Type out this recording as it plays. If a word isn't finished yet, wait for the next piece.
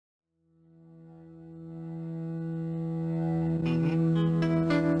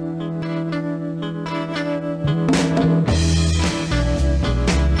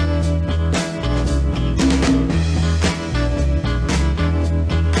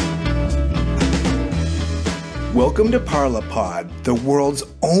Welcome to Parlipod, the world's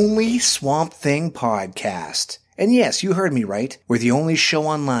only Swamp Thing podcast. And yes, you heard me right. We're the only show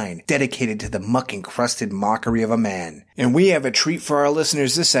online dedicated to the muck-encrusted mockery of a man. And we have a treat for our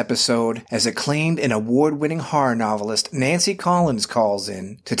listeners this episode, as acclaimed and award-winning horror novelist Nancy Collins calls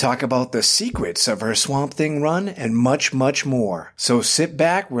in to talk about the secrets of her Swamp Thing run and much, much more. So sit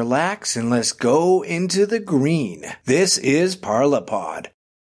back, relax, and let's go into the green. This is Parlipod.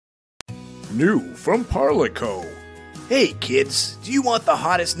 New from Parlico. Hey kids, do you want the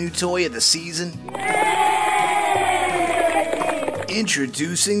hottest new toy of the season?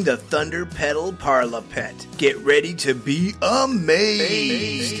 Introducing the Thunder Pedal Parlipet. Get ready to be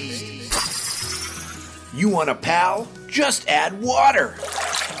amazed. You want a pal? Just add water.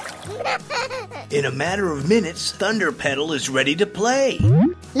 In a matter of minutes, Thunder Pedal is ready to play.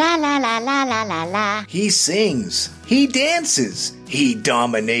 La la la la la la la. He sings. He dances. He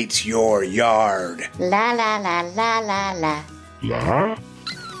dominates your yard. La la la la la la. La?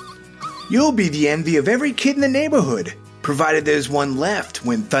 You'll be the envy of every kid in the neighborhood, provided there's one left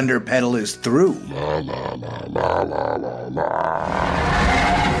when Thunder Pedal is through. La la la la la la la.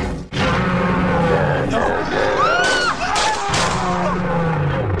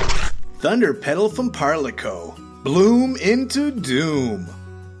 Thunder Pedal from Parlico. Bloom into doom.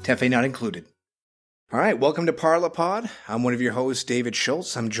 Tefe not included. All right, welcome to Parlipod. I'm one of your hosts, David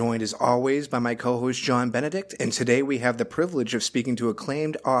Schultz. I'm joined as always by my co-host, John Benedict. And today we have the privilege of speaking to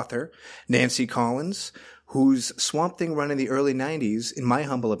acclaimed author, Nancy Collins, whose Swamp Thing run in the early 90s, in my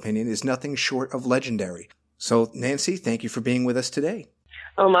humble opinion, is nothing short of legendary. So, Nancy, thank you for being with us today.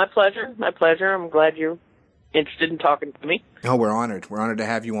 Oh, my pleasure. My pleasure. I'm glad you're interested in talking to me. Oh, we're honored. We're honored to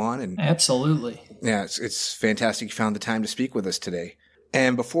have you on. And absolutely. Yeah, it's fantastic you found the time to speak with us today.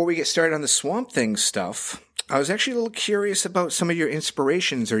 And before we get started on the Swamp Thing stuff, I was actually a little curious about some of your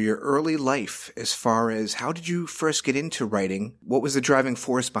inspirations or your early life, as far as how did you first get into writing? What was the driving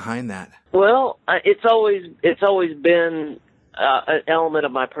force behind that? Well, it's always been an element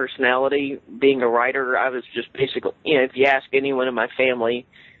of my personality. Being a writer, I was just basically, if you ask anyone in my family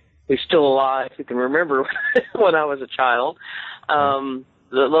who's still alive who can remember when I was a child,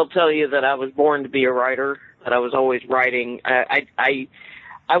 they'll tell you that I was born to be a writer, that I was always writing. I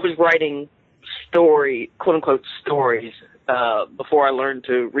was writing quote unquote stories, before I learned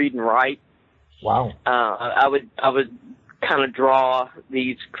to read and write. Wow. I would kind of draw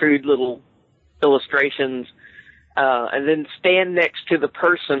these crude little illustrations, and then stand next to the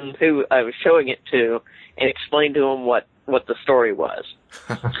person who I was showing it to and explain to them what the story was.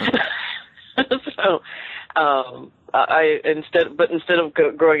 So, instead of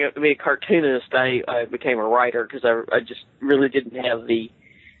growing up to be a cartoonist, I became a writer because I just really didn't have the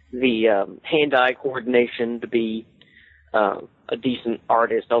hand-eye coordination to be a decent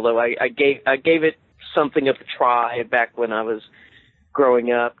artist. Although I gave it something of a try back when I was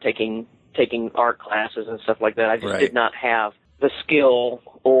growing up, taking art classes and stuff like that. I just did not have the skill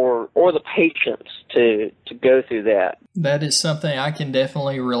or the patience to go through that. That is something I can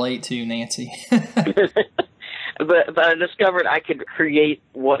definitely relate to, Nancy. But I discovered I could create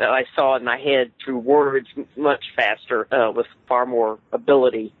what I saw in my head through words much faster, with far more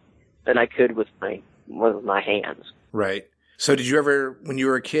ability than I could with my hands. Right. So did you ever, when you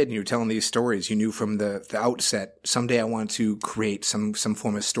were a kid and you were telling these stories, you knew from the outset, someday I want to create some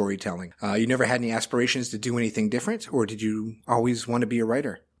form of storytelling. You never had any aspirations to do anything different, or did you always want to be a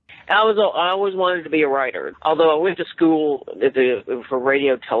writer? I always wanted to be a writer, although I went to school for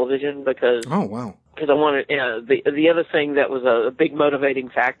radio television because... Oh, wow. Because I wanted, the other thing that was a big motivating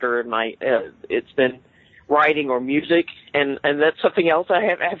factor in my, it's been writing or music, and that's something else I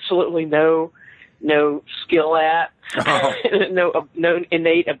have absolutely no skill at, no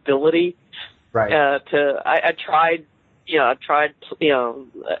innate ability. Right. I tried, I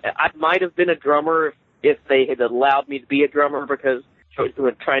might have been a drummer if they had allowed me to be a drummer, because I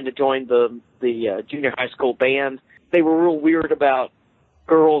was trying to join the junior high school band. They were real weird about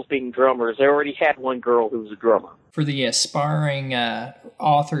girls being drummers. They already had one girl who was a drummer. For the aspiring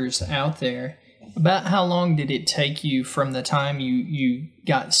authors out there, about how long did it take you from the time you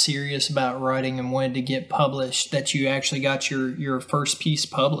got serious about writing and wanted to get published that you actually got your first piece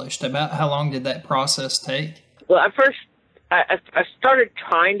published? About how long did that process take? Well, I started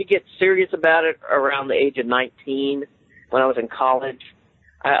trying to get serious about it around the age of 19 when I was in college.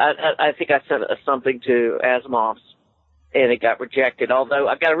 I think I sent something to Asimov's, and it got rejected, although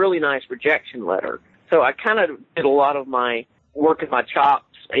I got a really nice rejection letter. So I kind of did a lot of my work in my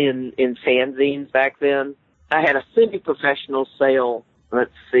chops in fanzines back then. I had a semi-professional sale,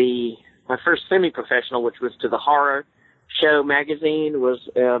 let's see, my first semi-professional, which was to the horror Show magazine was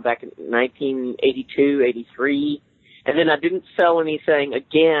back in 1982, 83. And then I didn't sell anything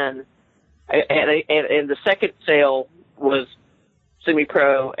again. And the second sale was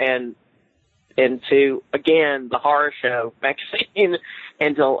Semi-Pro and to, again, the Horror Show magazine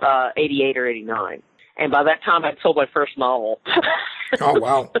until 88 or 89. And by that time, I'd sold my first novel. Oh,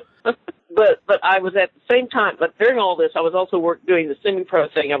 wow. But I was at the same time, but during all this, I was also doing the Semi-Pro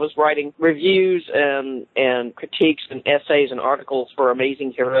thing. I was writing reviews and critiques and essays and articles for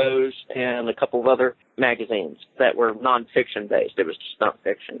Amazing Heroes and a couple of other magazines that were nonfiction based. It was just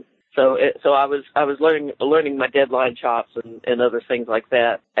nonfiction. So I was learning my deadline chops and other things like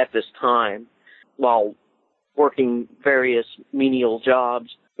that at this time, while working various menial jobs,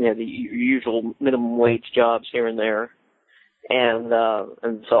 the usual minimum wage jobs here and there. And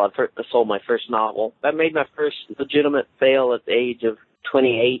so I sold my first novel. I made my first legitimate sale at the age of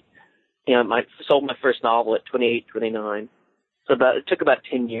 28. Sold my first novel at 28, 29. So it took about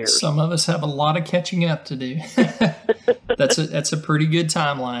 10 years. Some of us have a lot of catching up to do. That's a pretty good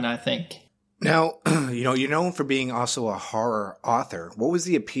timeline, I think. Now, you're known for being also a horror author. What was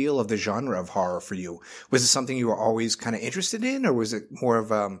the appeal of the genre of horror for you? Was it something you were always kind of interested in, or was it more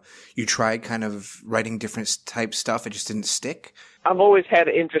of you tried kind of writing different type stuff, it just didn't stick? I've always had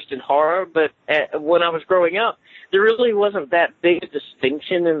an interest in horror, but when I was growing up, there really wasn't that big a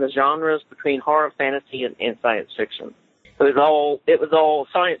distinction in the genres between horror, fantasy, and science fiction. It was all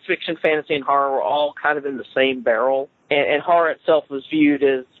science fiction, fantasy, and horror were all kind of in the same barrel, and horror itself was viewed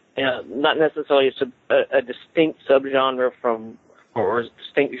as not necessarily a distinct subgenre or a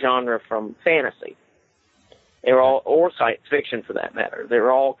distinct genre from fantasy. They were all, or science fiction for that matter. They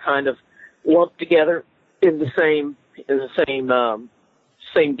were all kind of lumped together in the same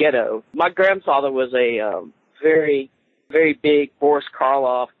ghetto. My grandfather was a very, very big Boris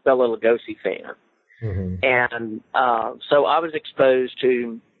Karloff, Bela Lugosi fan. Mm-hmm. And so I was exposed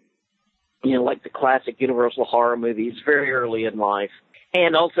to, like the classic Universal horror movies very early in life.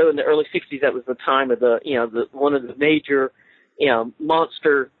 And also in the early 60s, that was the time of one of the major,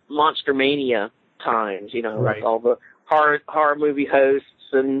 monster mania times, right. Like all the horror movie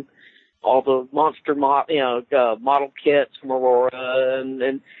hosts and all the monster model kits from Aurora and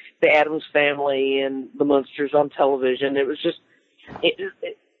the Addams Family and the Munsters on television. It was just,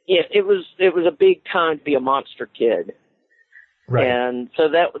 it was a big time to be a monster kid. Right. And so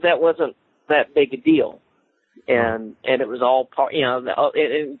that wasn't that big a deal. And it was all part,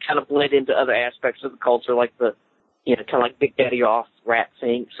 it kind of bled into other aspects of the culture, like kind of like Big Daddy Off, Rat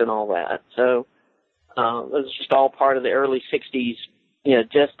Sinks, and all that. So it was just all part of the early 60s,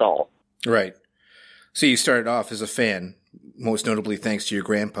 just all. Right. So you started off as a fan, most notably thanks to your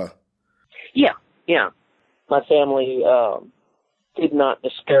grandpa. Yeah. My family did not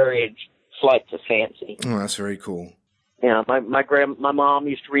discourage flights of fancy. Oh, that's very cool. Yeah, my mom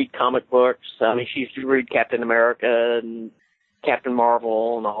used to read comic books. I mean, she used to read Captain America and Captain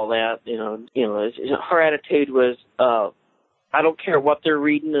Marvel and all that. Her attitude was, I don't care what they're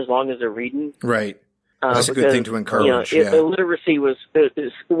reading as long as they're reading. Right. That's a good thing to encourage. Illiteracy was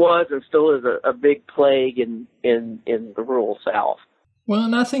and still is a big plague in the rural South. Well,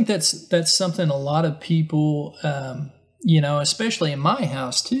 and I think that's something a lot of people. Especially in my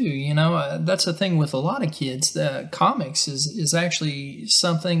house too, that's the thing with a lot of kids. Comics is actually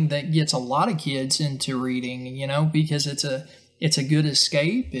something that gets a lot of kids into reading, because it's a good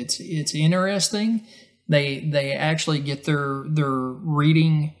escape. It's interesting. They actually get their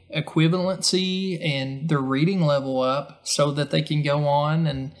reading equivalency and their reading level up so that they can go on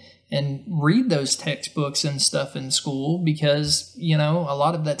and read those textbooks and stuff in school, because, a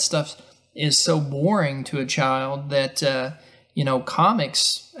lot of that stuff is so boring to a child that,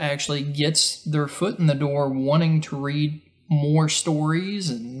 comics actually gets their foot in the door wanting to read more stories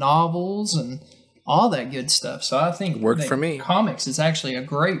and novels and all that good stuff. So I think worked for me. Comics is actually a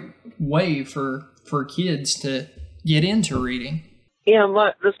great way for kids to get into reading. Yeah,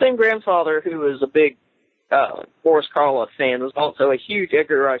 the same grandfather who was a big Boris Karloff fan was also a huge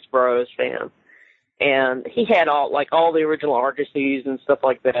Edgar Rice Burroughs fan. And he had all the original Argosies and stuff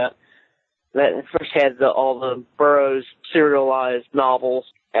like that. That first had all the Burroughs serialized novels,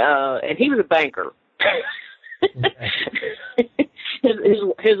 and he was a banker.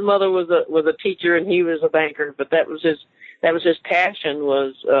 his mother was a teacher, and he was a banker. But that was his passion,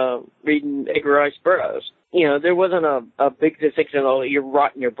 was reading Edgar Rice Burroughs. There wasn't a big distinction. You're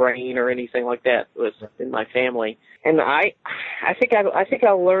rotting your brain or anything like that was in my family. And I think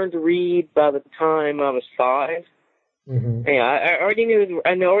I learned to read by the time I was 5. Mm-hmm. Yeah, I already knew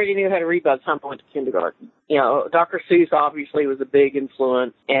how to read by the time I went to kindergarten. Dr. Seuss obviously was a big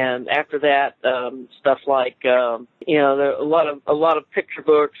influence, and after that, stuff like there are a lot of picture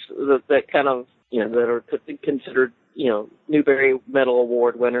books that kind of that are considered Newbery Medal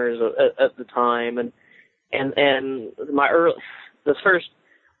Award winners at the time, and the first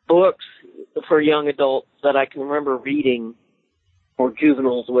books for young adults that I can remember reading, or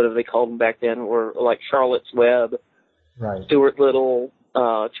juveniles, whatever they called them back then, were like Charlotte's Web. Right. Stuart Little,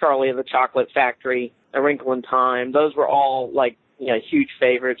 Charlie and the Chocolate Factory, A Wrinkle in Time. Those were all huge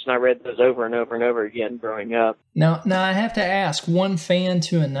favorites, and I read those over and over and over again growing up. Now I have to ask, one fan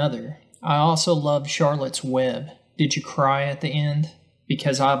to another. I also loved Charlotte's Web. Did you cry at the end?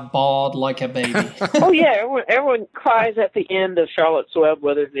 Because I bawled like a baby. Oh yeah, everyone cries at the end of Charlotte's Web,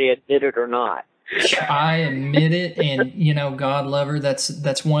 whether they admit it or not. I admit it, and God love her.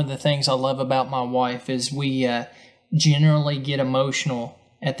 That's one of the things I love about my wife is we generally get emotional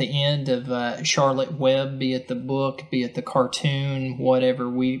at the end of Charlotte Webb, be it the book, be it the cartoon, whatever.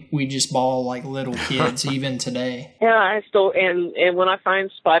 We just bawl like little kids even today. Yeah, I still and when I find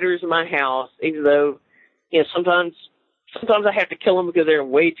spiders in my house, even though sometimes I have to kill them because they're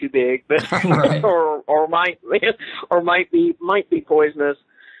way too big, but Right. or might be poisonous.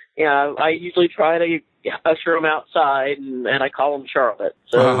 I usually try to usher them outside, and I call them Charlotte.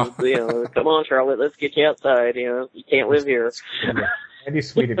 So, come on, Charlotte, let's get you outside. You can't live here. That'd be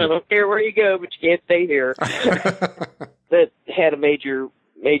sweet of you. I don't care where you go, but you can't stay here. That had a major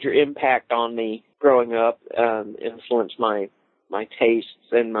impact on me growing up, influenced my tastes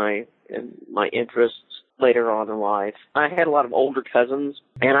and my interests later on in life. I had a lot of older cousins,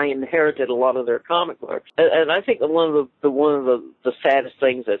 and I inherited a lot of their comic books. And I think that one of the saddest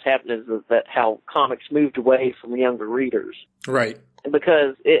things that's happened is that how comics moved away from younger readers. Right.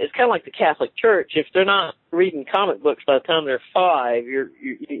 Because it's kind of like the Catholic Church. If they're not reading comic books by the time they're 5,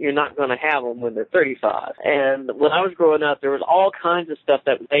 you're not going to have them when they're 35. And when I was growing up, there was all kinds of stuff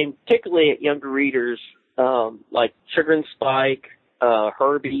that was aimed particularly at younger readers, like Sugar and Spike,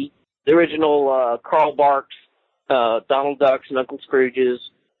 Herbie, the original Carl Barks, Donald Ducks, and Uncle Scrooges,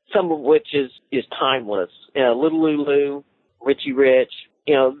 some of which is timeless. Little Lulu, Richie Rich,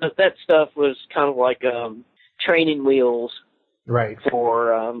 that stuff was kind of like training wheels, right,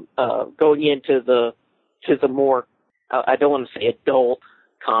 for going into the more I don't want to say adult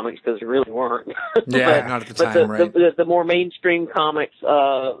comics because they really weren't. Yeah, not at the time, right? The more mainstream comics,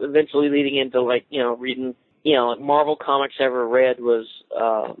 eventually leading into reading. Marvel comics I ever read was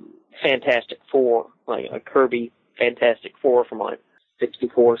Fantastic Four, like a Kirby Fantastic Four from like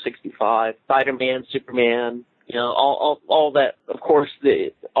 64, 65, Spider-Man, Superman, all that. Of course,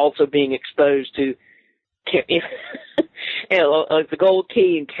 also being exposed to, like the Gold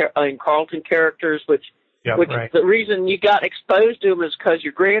Key and Carlton characters, which right. The reason you got exposed to them is because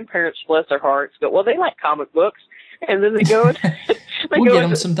your grandparents, bless their hearts, go, well, they like comic books. And then they go and we'll get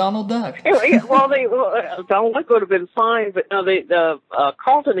them some Donald Duck. Donald Duck would have been fine, but no,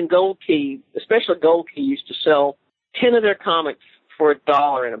 Carlton and Gold Key, especially Gold Key, used to sell 10 of their comics for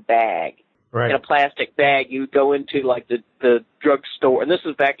 $1 in a bag, right, in a plastic bag. You would go into like the drugstore, and this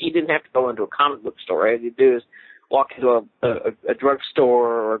is back. You didn't have to go into a comic book store. All you do is walk into a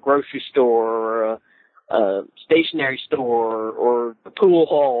drugstore or a grocery store or a stationery store or the pool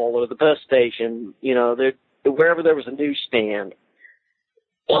hall or the bus station. Wherever there was a newsstand,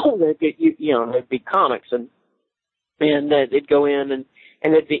 there'd be comics, and they'd go in and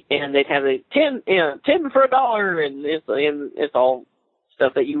they'd have a 10 for $1, and it's all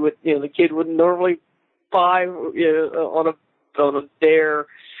stuff that you would the kid wouldn't normally buy on a dare.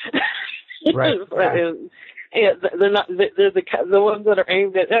 Right. They're not. They're the ones that are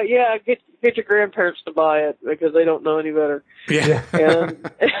aimed at. Get your grandparents to buy it because they don't know any better. Yeah.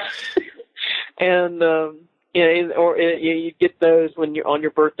 You get those when you're on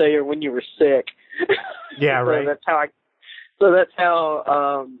your birthday or when you were sick. Yeah, right. That's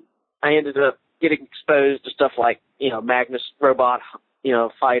how I ended up getting exposed to stuff like Magnus Robot,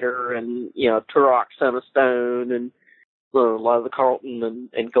 Fighter, and Turok Son of Stone, and a lot of the Carlton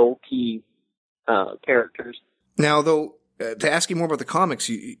and Gold Key characters. Now, though, to ask you more about the comics,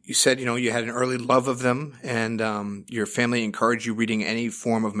 you said you had an early love of them, and your family encouraged you reading any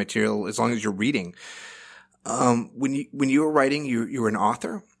form of material as long as you're reading. When you were writing, you were an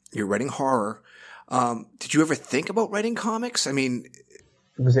author. You're writing horror. Did you ever think about writing comics? I mean,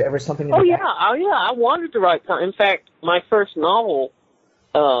 was there ever something? Oh yeah. I wanted to write. In fact, my first novel,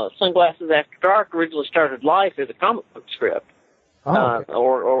 Sunglasses After Dark, originally started life as a comic book script, okay.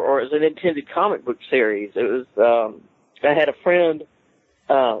 or as an intended comic book series. It was. I had a friend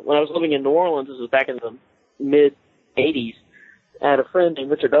when I was living in New Orleans. This was back in the mid '80s. I had a friend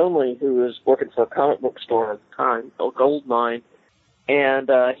named Richard Onley who was working for a comic book store at the time, called Gold Mine, and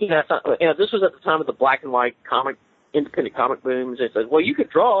he had this was at the time of the black and white independent comic booms. They said, "Well, you could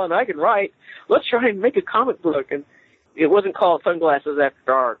draw and I can write. Let's try and make a comic book." And it wasn't called Sunglasses After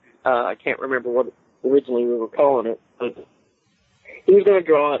Dark. I can't remember what originally we were calling it, but he was going to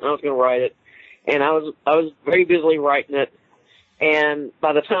draw it and I was going to write it, and I was very busily writing it. And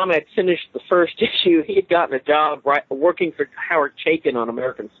by the time I'd finished the first issue, he had gotten a job working for Howard Chaykin on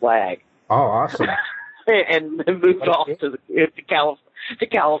American Flag. Oh, awesome! and moved off to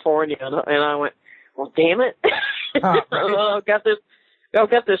California, and I went, "Well, damn it! I've got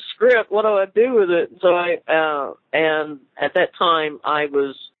this script. What do I do with it?" So and at that time I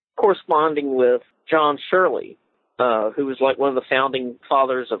was corresponding with John Shirley, who was like one of the founding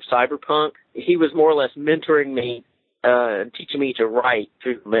fathers of cyberpunk. He was more or less mentoring me and teaching me to write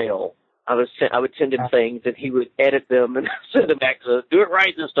through the mail. I would send him things, and he would edit them and send them back. So do it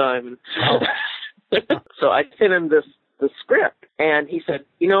right this time. So I sent him the script, and he said,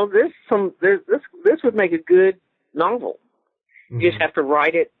 this would make a good novel. You just have to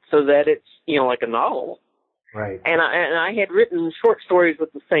write it so that it's like a novel. Right. And I had written short stories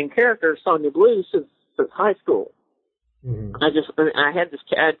with the same character, Sonia Blue, since high school. Mm-hmm. I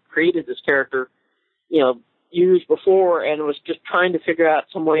had created this character, years before, and was just trying to figure out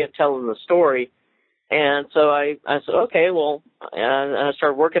some way of telling the story. And so I said, okay, well, and I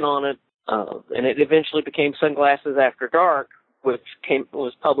started working on it, and it eventually became Sunglasses After Dark, which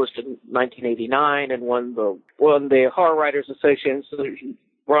was published in 1989 and won the Horror Writers Association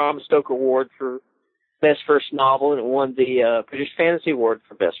Bram Stoker Award for Best First Novel, and it won the British Fantasy Award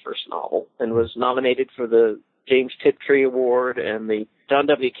for Best First Novel, and was nominated for the James Tiptree Award and the John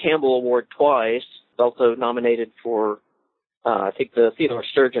W. Campbell Award twice. Also nominated for, I think, the Theodore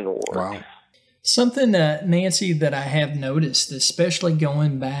Sturgeon Award. Wow. Something, Nancy, that I have noticed, especially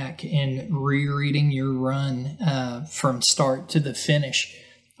going back and rereading your run from start to the finish,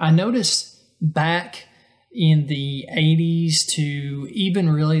 I noticed back in the 80s to even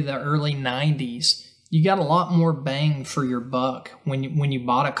really the early 90s, you got a lot more bang for your buck when you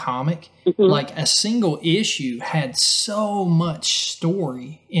bought a comic. Mm-hmm. Like a single issue had so much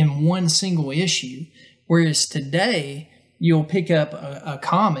story in one single issue, whereas today you'll pick up a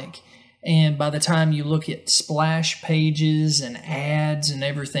comic, and by the time you look at splash pages and ads and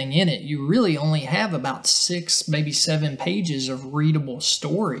everything in it, you really only have about 6, maybe 7 pages of readable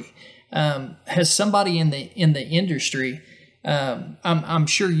story. Has somebody in the industry? I'm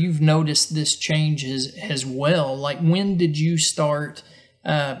sure you've noticed this change as well. Like, when did you start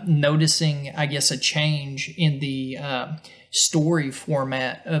noticing, I guess, a change in the story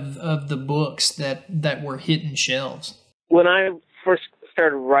format of the books that were hitting shelves? When I first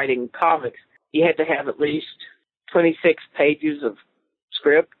started writing comics, you had to have at least 26 pages of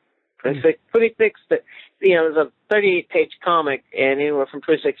script. 26 that, it was a 38-page comic, and anywhere from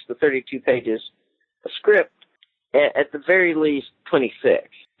 26 to 32 pages of script. At the very least, 26.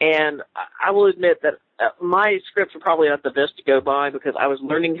 And I will admit that my scripts are probably not the best to go by because I was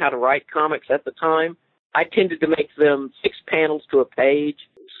learning how to write comics at the time. I tended to make them 6 panels to a page.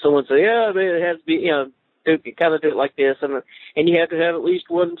 Someone said, "Yeah, it has to be, you kind of do it like this, and you have to have at least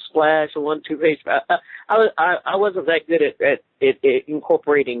one splash or 1 2-page." I wasn't that good at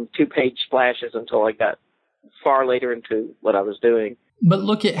incorporating 2-page splashes until I got far later into what I was doing. But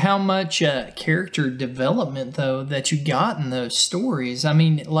look at how much character development, though, that you got in those stories. I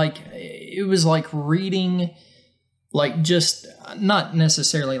mean, like, it was like reading, like, just not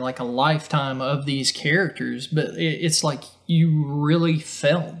necessarily like a lifetime of these characters, but it's like you really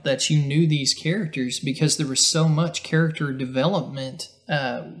felt that you knew these characters because there was so much character development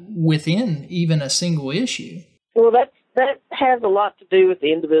within even a single issue. Well, that has a lot to do with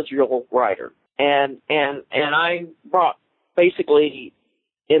the individual writer. And I brought, basically,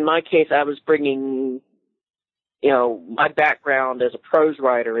 in my case, I was bringing, my background as a prose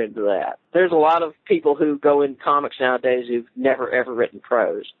writer into that. There's a lot of people who go in comics nowadays who've never, ever written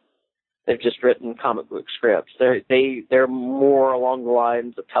prose. They've just written comic book scripts. They're more along the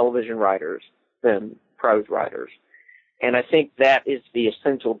lines of television writers than prose writers. And I think that is the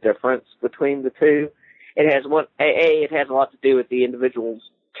essential difference between the two. It has it has a lot to do with the individual's,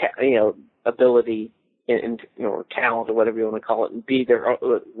 ability and talent or whatever you want to call it, and B,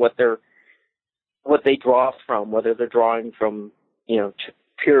 what they draw from, whether they're drawing from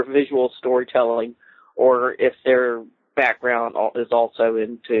pure visual storytelling, or if their background is also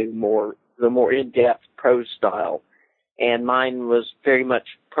into the more in-depth prose style. And mine was very much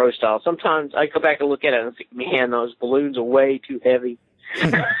prose style. Sometimes I go back and look at it and think, man, those balloons are way too heavy.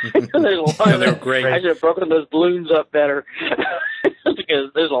 There's a lot No, of they're great. I should have broken those balloons up better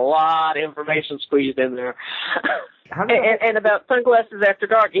because there's a lot of information squeezed in there. And about Sunglasses After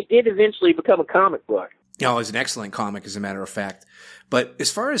Dark, it did eventually become a comic book. Oh, it's an excellent comic, as a matter of fact. But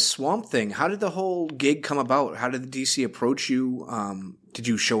as far as Swamp Thing, how did the whole gig come about? How did the DC approach you? Did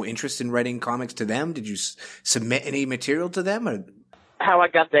you show interest in writing comics to them? Did you submit any material to them? Or? How I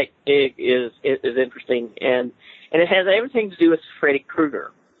got that gig is interesting, and it has everything to do with Freddy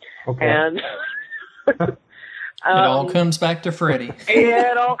Krueger. Okay. And It all comes back to Freddy.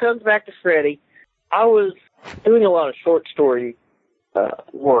 Yeah, it all comes back to Freddy. I was doing a lot of short story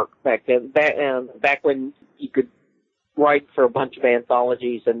work back then, back when you could write for a bunch of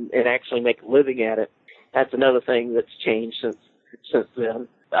anthologies and actually make a living at it. That's another thing that's changed since then.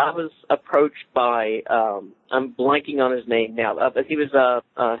 I was approached by I'm blanking on his name now, but he was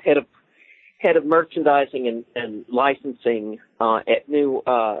head of merchandising and licensing at New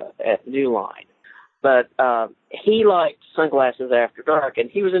Line. But he liked Sunglasses After Dark, and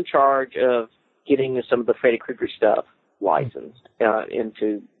he was in charge of getting some of the Freddy Krueger stuff licensed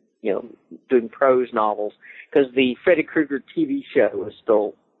into, doing prose novels, because the Freddy Krueger TV show was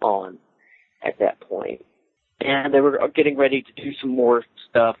still on at that point. And they were getting ready to do some more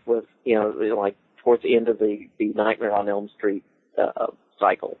stuff with, like towards the end of the Nightmare on Elm Street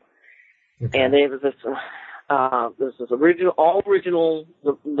cycle. Okay. And there was this all original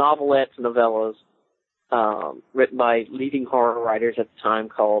novelettes and novellas written by leading horror writers at the time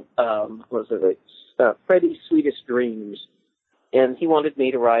called, Freddy's Sweetest Dreams. And he wanted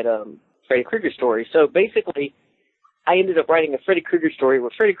me to write a Freddy Krueger story. So basically, I ended up writing a Freddy Krueger story where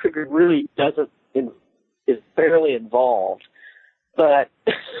Freddy Krueger really is fairly involved, but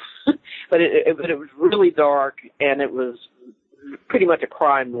it was really dark, and it was pretty much a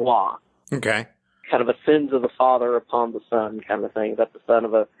crime noir. Okay. Kind of a sins of the father upon the son kind of thing, about the son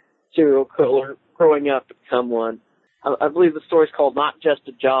of a serial killer growing up to become one. I believe the story's called Not Just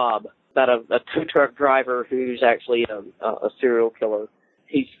a Job, about a tow truck driver who's actually a serial killer.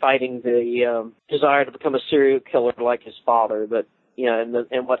 He's fighting the desire to become a serial killer like his father, but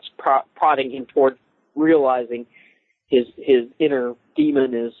and what's prodding him towards realizing his inner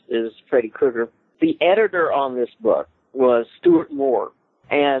demon is Freddy Krueger. The editor on this book was Stuart Moore,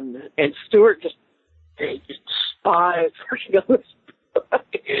 and Stuart just spies working on this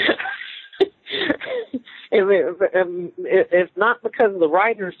book. It's not because of the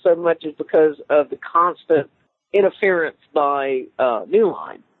writers so much as because of the constant interference by New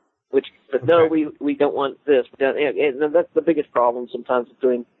Line, which said, no, we don't want this. And that's the biggest problem sometimes with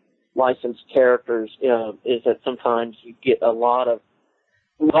doing licensed characters, is that sometimes you get a lot of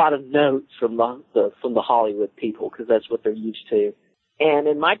notes from the Hollywood people, because that's what they're used to. And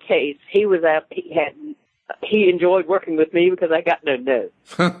in my case, he enjoyed working with me because I got no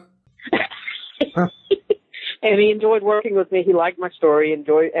notes. And he enjoyed working with me. He liked my story. He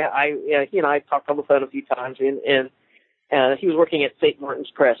and I talked on the phone a few times, and he was working at St. Martin's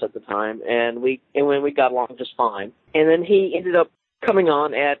Press at the time, and we got along just fine. And then he ended up coming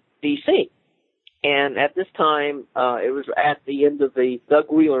on at DC. And at this time, it was at the end of the Doug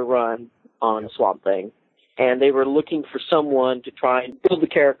Wheeler run on Swamp Thing, and they were looking for someone to try and build the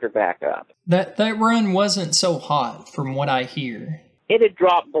character back up. That run wasn't so hot, from what I hear. It had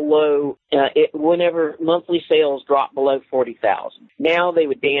dropped below, whenever monthly sales dropped below 40,000. Now they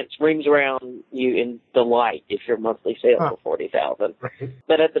would dance rings around you in delight if your monthly sales were 40,000. Right.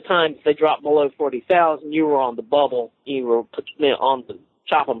 But at the time, if they dropped below 40,000, you were on the bubble. You were on the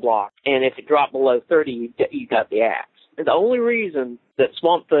chopping block. And if it dropped below 30, you got the axe. And the only reason that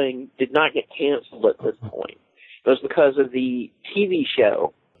Swamp Thing did not get canceled at this point was because of the TV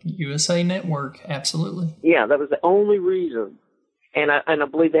show. USA Network, absolutely. Yeah, that was the only reason. And I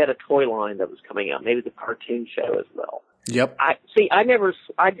believe they had a toy line that was coming out, maybe the cartoon show as well. Yep. I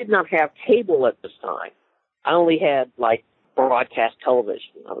did not have cable at this time. I only had broadcast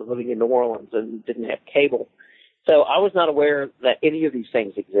television. I was living in New Orleans and didn't have cable. So I was not aware that any of these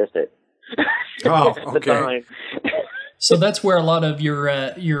things existed at the time. So that's where a lot of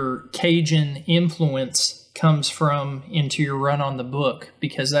your Cajun influence comes from into your run on the book,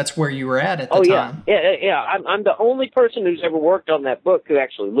 because that's where you were at the time. Yeah. I'm the only person who's ever worked on that book who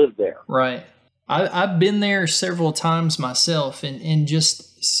actually lived there. Right. I've been there several times myself, and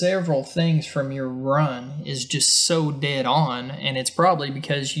just several things from your run is just so dead on, and it's probably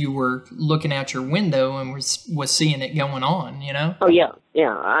because you were looking out your window and was seeing it going on, Oh, yeah.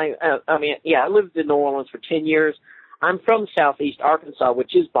 Yeah. I lived in New Orleans for 10 years. I'm from southeast Arkansas,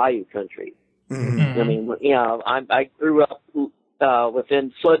 which is Bayou country. Mm-hmm. I grew up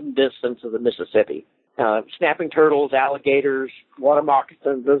within flooding distance of the Mississippi. snapping turtles, alligators, water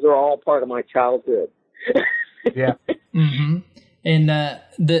moccasins. Those are all part of my childhood. Yeah. Mm-hmm. And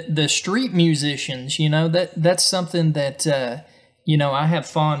the street musicians, that's something that I have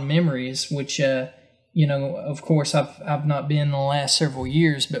fond memories. Which of course I've not been in the last several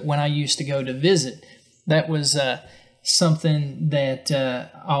years, but when I used to go to visit, that was something that I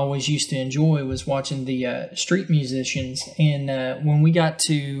always used to enjoy, was watching the street musicians. And when we got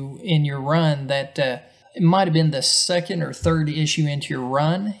to in your run, that it might have been the second or third issue into your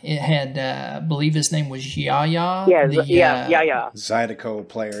run. It had, I believe his name was Yaya. Yeah. Zydeco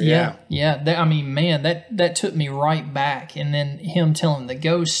player, yeah. Man, that took me right back. And then him telling the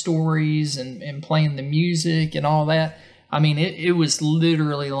ghost stories and playing the music and all that. I mean, it was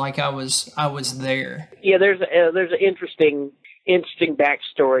literally like I was there. Yeah, there's an interesting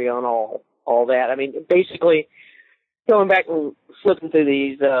backstory on all that. I mean, basically, going back and flipping through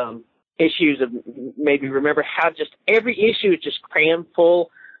these issues, of maybe remember how just every issue is just crammed full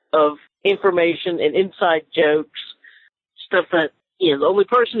of information and inside jokes, stuff that the only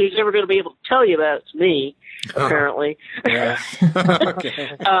person who's ever going to be able to tell you about it's me, apparently. Yeah.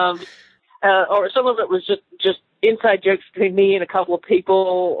 Okay. Or some of it was just inside jokes between me and a couple of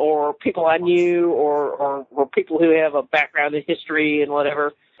people, or people I knew, or people who have a background in history and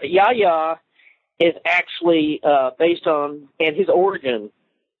whatever. Yaya is actually based on, and his origin,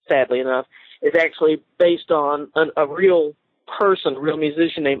 sadly enough, is actually based on a real person, a real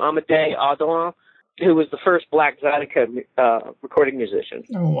musician named Amadei Adoin, who was the first black Zydeco recording musician.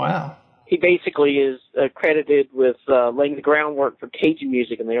 Oh, wow. He basically is credited with laying the groundwork for Cajun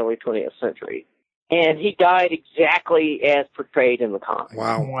music in the early 20th century. And he died exactly as portrayed in the comic.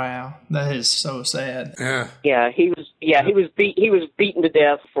 Wow. That is so sad. Yeah, he was beaten to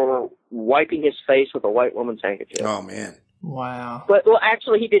death for wiping his face with a white woman's handkerchief. Oh, man. Wow. But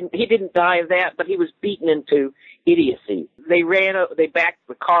actually he didn't die of that, but he was beaten into idiocy. They backed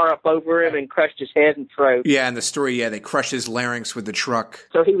the car up over him and crushed his head and throat. Yeah, in the story, they crushed his larynx with the truck.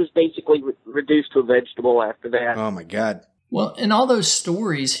 So he was basically reduced to a vegetable after that. Oh my God. Well, in all those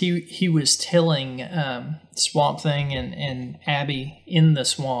stories, he was telling Swamp Thing and Abby in the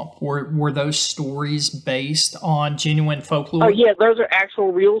swamp. Were those stories based on genuine folklore? Oh yeah, those are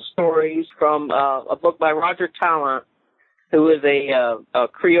actual real stories from a book by Roger Tallant, who is a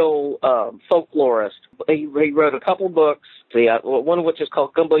Creole folklorist. He wrote a couple books, one of which is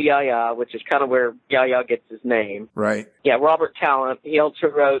called Gumbo Yaya, which is kind of where Yaya gets his name. Right. Yeah, Robert Tallant. He also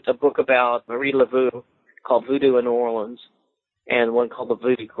wrote a book about Marie Laveau called Voodoo in New Orleans, and one called The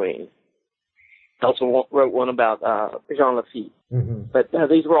Voodoo Queen. He also wrote one about Jean Lafitte. Mm-hmm. But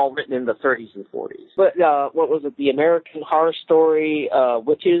these were all written in the 30s and 40s. But what was it? The American Horror Story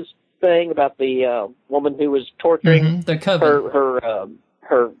Witches thing about the woman who was torturing the coven.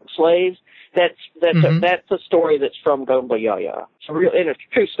 her slaves. That's a story that's from Gumbo Yaya. It's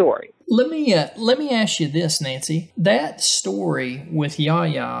a true story. Let me ask you this, Nancy. That story with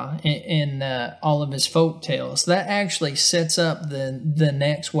Yaya and all of his folk tales, that actually sets up the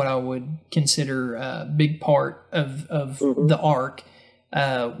next, what I would consider a big part of the arc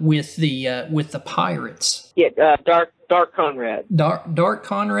with the pirates. Yeah, Dark Conrad. Dark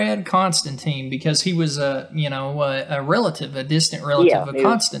Conrad Constantine, because he was a distant relative of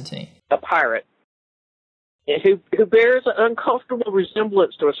Constantine. A pirate who bears an uncomfortable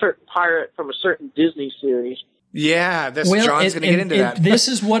resemblance to a certain pirate from a certain Disney series. Yeah, John's going to get into that. This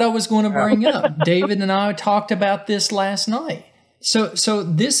is what I was going to bring up. David and I talked about this last night. So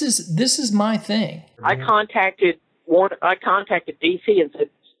this is my thing. I contacted DC and said,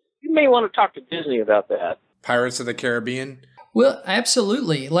 you may want to talk to Disney about that. Pirates of the Caribbean? Well,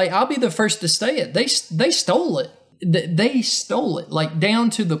 absolutely. Like, I'll be the first to say it. They stole it. They stole it, like,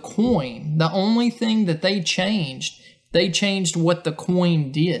 down to the coin. The only thing that they changed what the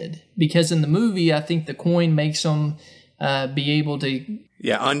coin did. Because in the movie, I think the coin makes them be able to...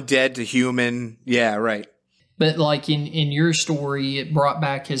 Yeah, undead to human. Yeah, right. But like in your story, it brought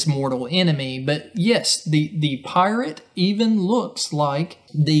back his mortal enemy. But yes, the pirate even looks like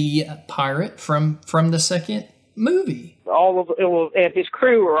the pirate from the second movie. And his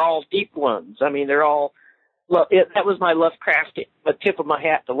crew are all deep ones. I mean, they're all... that was my Lovecraft, a tip of my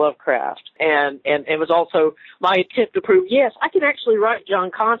hat to Lovecraft. And it was also my attempt to prove, yes, I can actually write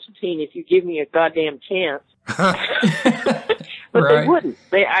John Constantine if you give me a goddamn chance. But right. They wouldn't.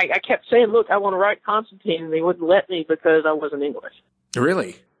 I kept saying, look, I want to write Constantine, and they wouldn't let me because I wasn't English.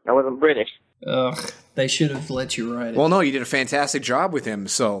 Really? I wasn't British. Ugh, they should have let you write it. Well, no, you did a fantastic job with him,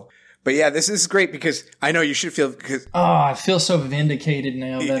 so... But yeah, this is great because I know you should feel because I feel so vindicated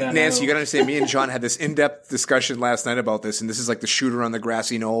now that I Nancy, know. you got to understand. Me and John had this in-depth discussion last night about this, and this is like the shooter on the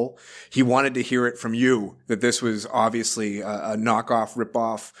grassy knoll. He wanted to hear it from you that this was obviously a knockoff,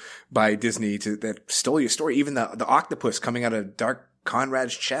 rip-off by Disney that stole your story. Even the octopus coming out of Dark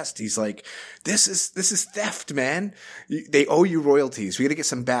Conrad's chest. He's like, this is theft, man. They owe you royalties. We got to get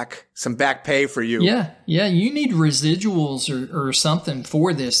some back pay for you. Yeah. You need residuals or something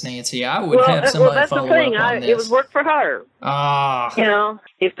for this, Nancy. I would have somebody follow up on this. It would work for her. You know,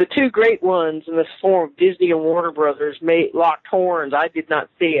 if the two great ones in the form of Disney and Warner Brothers locked horns, I did not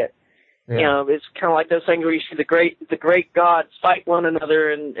see it. Yeah. You know, it's kind of like those things where you see the great gods fight one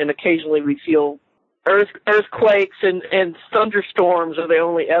another, and occasionally we feel earthquakes and thunderstorms are the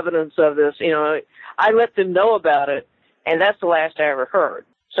only evidence of this. You know, I let them know about it, and that's the last I ever heard.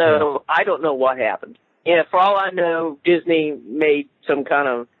 So I don't know what happened. Yeah, for all I know, Disney made some kind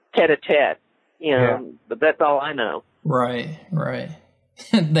of tete-a-tete, you know, but that's all I know. Right.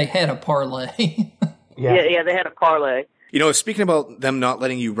 They had a parlay. Yeah, they had a parlay. You know, speaking about them not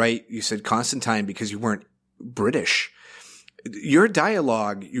letting you write, you said Constantine because you weren't British. Your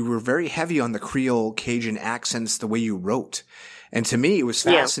dialogue, you were very heavy on the Creole Cajun accents, the way you wrote. And to me, it was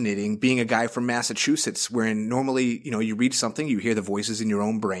fascinating being a guy from Massachusetts, wherein normally, you know, you read something, you hear the voices in your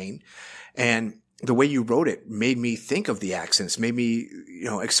own brain. And the way you wrote it made me think of the accents, made me, you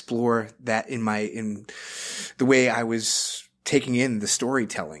know, explore that in the way I was taking in the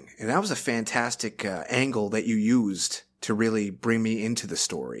storytelling. And that was a fantastic angle that you used to really bring me into the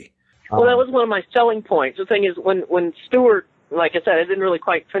story. Well, that was one of my selling points. The thing is, when Stewart, like I said, I didn't really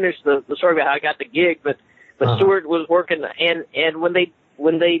quite finish the story about how I got the gig, but Stewart was working, and when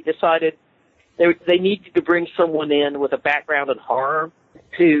they decided they needed to bring someone in with a background in horror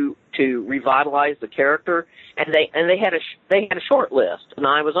to revitalize the character, and they had a short list, and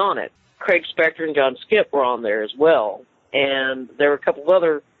I was on it. Craig Spector and John Skipp were on there as well, and there were a couple of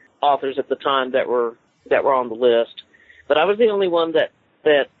other authors at the time that were on the list, but I was the only one that.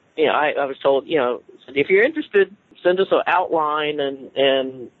 You know, I was told, you know, if you're interested, send us an outline and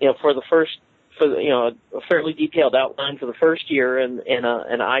you know, a fairly detailed outline for the first year and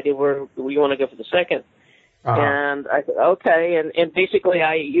an idea where we want to go for the second. And I said, okay. And basically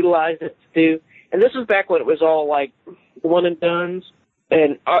I utilized it to do, and this was back when it was all like one and dones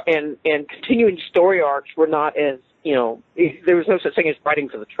and continuing story arcs were not as, you know, there was no such thing as writing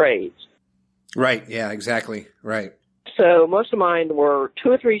for the trades. Right. Yeah, exactly. Right. So most of mine were 2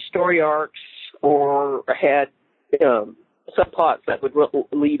 or 3 story arcs or had subplots that would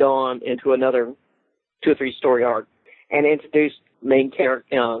lead on into another 2 or 3 story arc and introduced main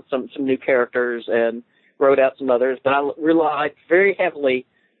character, some new characters and wrote out some others. But I relied very heavily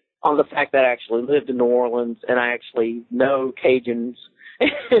on the fact that I actually lived in New Orleans and I actually know Cajuns.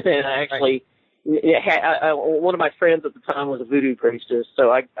 And I actually one of my friends at the time was a voodoo priestess, so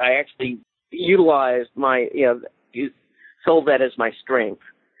I actually utilized my, sold that as my strength.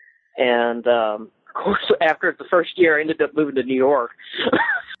 And, of course, after the first year, I ended up moving to New York.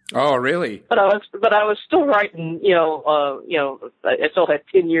 Oh, really? But I was still writing, I still had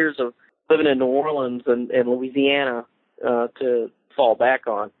 10 years of living in New Orleans and Louisiana, to fall back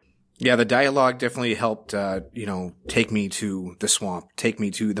on. Yeah, the dialogue definitely helped, take me to the swamp, take me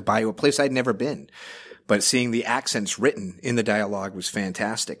to the bayou, a place I'd never been. But seeing the accents written in the dialogue was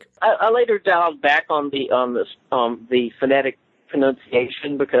fantastic. I later dialed back on the phonetic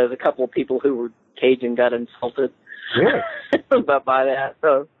pronunciation because a couple of people who were Cajun got insulted by that.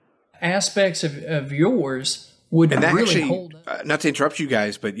 So aspects of yours would really hold up. Not to interrupt you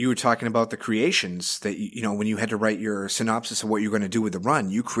guys, but you were talking about the creations that, when you had to write your synopsis of what you were going to do with the run,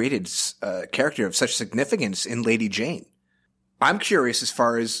 you created a character of such significance in Lady Jane. I'm curious as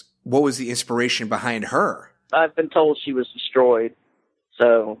far as what was the inspiration behind her? I've been told she was destroyed.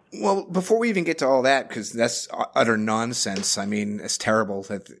 So, well, before we even get to all that, because that's utter nonsense. I mean, it's terrible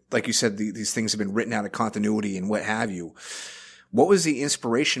that, like you said, these things have been written out of continuity and what have you. What was the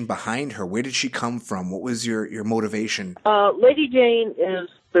inspiration behind her? Where did she come from? What was your motivation? Lady Jane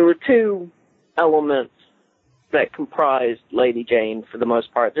there were 2 elements that comprised Lady Jane for the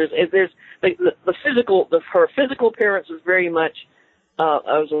most part. There's the physical, her physical appearance is very much,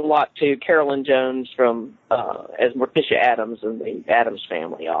 owes a lot to Carolyn Jones from, as Morticia Addams and the Addams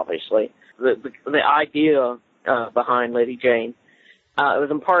family, obviously. The idea, behind Lady Jane, it was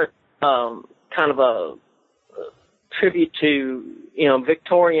in part, kind of a tribute to,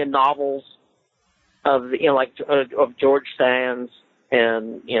 Victorian novels of of George Sands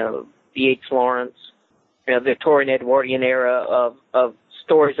and, D.H. Lawrence, the Victorian Edwardian era of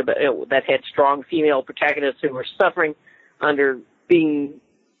stories about, that had strong female protagonists who were suffering under being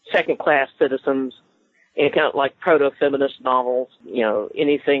second-class citizens, and kind of like proto-feminist novels,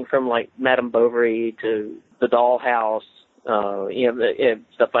 anything from like Madame Bovary to The Dollhouse,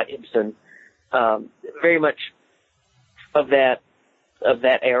 stuff by Ibsen, very much of that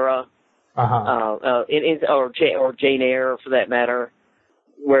era, or Jane Eyre for that matter,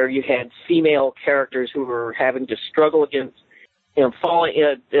 where you had female characters who were having to struggle against,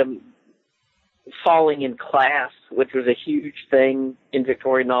 falling in class, which was a huge thing in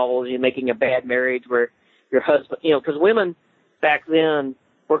Victorian novels. You're making a bad marriage where your husband, because women back then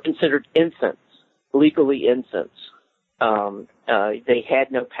were considered infants, legally infants. They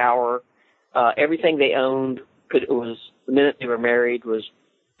had no power. Everything they owned the minute they were married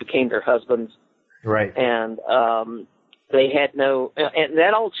became their husbands. Right. And they had no, and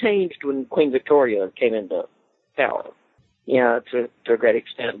that all changed when Queen Victoria came into power. To a great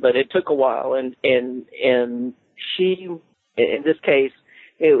extent, but it took a while, and she, in this case,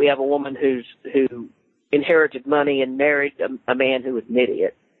 we have a woman who inherited money and married a man who was an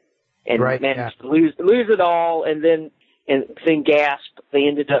idiot, and managed to lose it all, and then gasped. They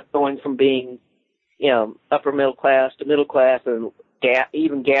ended up going from being, upper middle class to middle class, and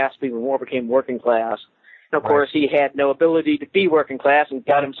even more, became working class. And of course, he had no ability to be working class and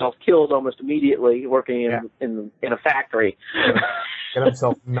got himself killed almost immediately working in a factory. Got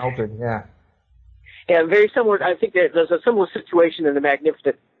himself melted, yeah. Yeah, very similar. I think there's a similar situation in the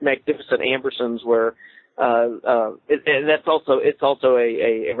Magnificent Ambersons, where and that's also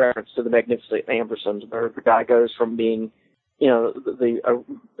a reference to the Magnificent Ambersons, where the guy goes from being, a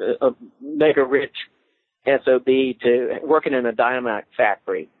mega rich SOB to working in a dynamite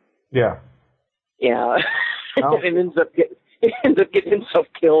factory. Yeah. Yeah, and ends up getting himself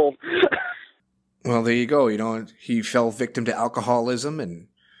killed. Well, there you go. He fell victim to alcoholism, and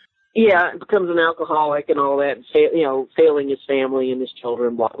becomes an alcoholic and all that, and failing his family and his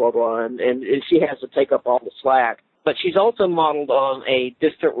children, blah blah blah, and she has to take up all the slack. But she's also modeled on a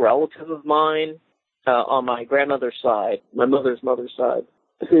distant relative of mine on my grandmother's side, my mother's side,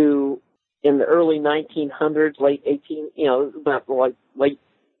 who in the early 1900s, late 1890s,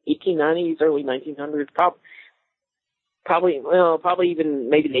 early 1900s, probably even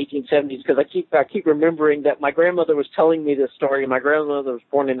maybe the 1870s, because I keep remembering that my grandmother was telling me this story, and my grandmother was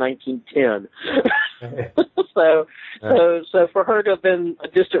born in 1910. So for her to have been a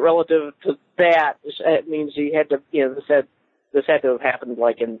distant relative to that, it means she had to, this had to have happened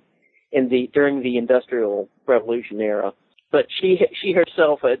like during the Industrial Revolution era. But she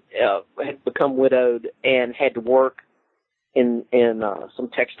herself had become widowed and had to work in some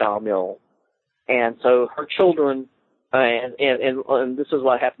textile mill, and so her children, and this is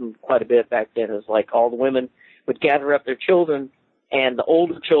what happened quite a bit back then, is like all the women would gather up their children, and the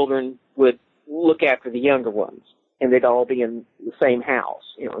older children would look after the younger ones, and they'd all be in the same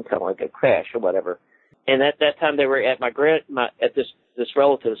house, kind of like a crash or whatever. And at that time they were at at this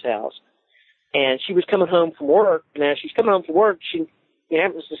relative's house, and she was coming home from work. And as she's coming home from work, she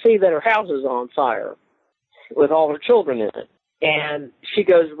happens to see that her house is on fire with all her children in it, and she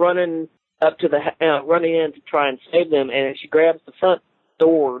goes running up to running in to try and save them, and she grabs the front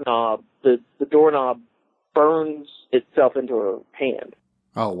door knob. The doorknob burns itself into her hand.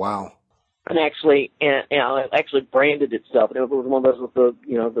 Oh wow! And it actually branded itself. And it was one of those with the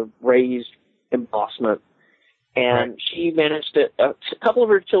raised embossment. And she managed to. A couple of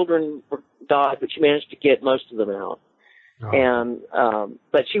her children died, but she managed to get most of them out. Oh. And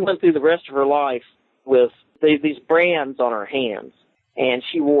but she went through the rest of her life with these brands on her hands, and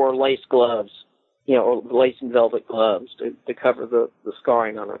she wore lace gloves, or lace and velvet gloves to cover the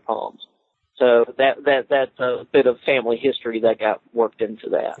scarring on her palms. So that's a bit of family history that got worked into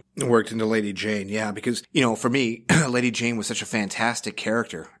that. Worked into Lady Jane, yeah, because, for me, Lady Jane was such a fantastic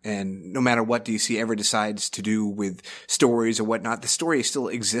character, and no matter what DC ever decides to do with stories or whatnot, the story still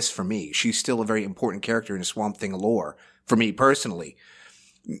exists for me. She's still a very important character in the Swamp Thing lore, for me personally.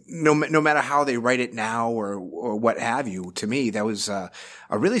 No matter how they write it now or what have you, to me, that was a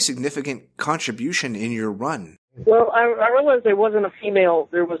really significant contribution in your run. Well, I realized there was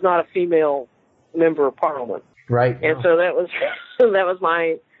not a female member of Parliament. Right. And so that was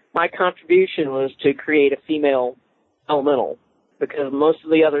my contribution, was to create a female elemental, because most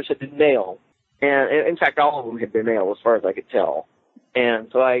of the others had been male. And in fact, all of them had been male as far as I could tell. And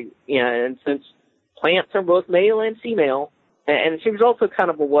so and since plants are both male and female, and she was also kind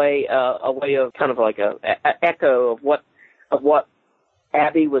of a way of kind of like a echo of what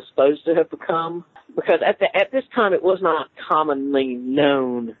Abby was supposed to have become, because at this time it was not commonly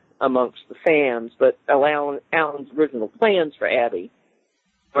known amongst the fans, but Alan's original plans for Abby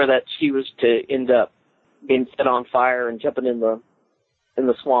were that she was to end up being set on fire and jumping in the in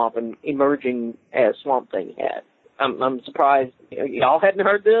the swamp and emerging as Swamp Thing had. I'm surprised y'all hadn't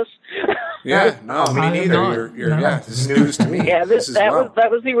heard this. Yeah, no, me neither. Yeah, this is news to me. Yeah, this is that wow.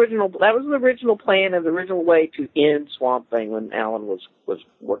 was the original plan and the original way to end Swamp Thing when Alan was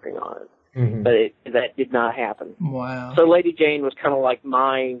working on it. Mm-hmm. But that did not happen. Wow. So Lady Jane was kind of like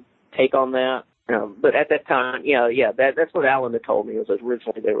my take on that. But at that time, that's what Alan had told me. Was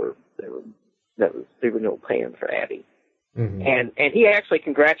originally that was the original plan for Abby. Mm-hmm. And he actually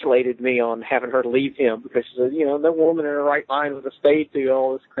congratulated me on having her leave him because she said, no woman in her right mind would have stayed through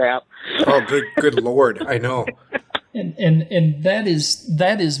all this crap. Oh, good Lord, I know. And that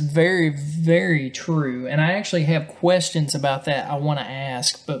is very, very true. And I actually have questions about that I want to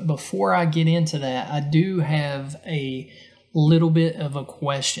ask. But before I get into that, I do have a little bit of a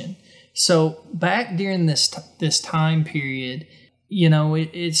question. So back during this time period,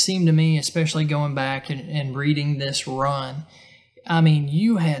 it seemed to me, especially going back and reading this run, I mean,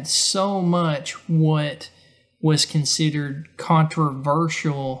 you had so much what was considered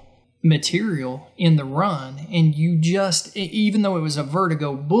controversial material in the run, and you just, even though it was a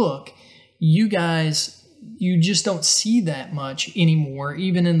Vertigo book, you just don't see that much anymore,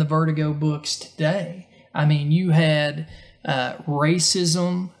 even in the Vertigo books today. I mean, you had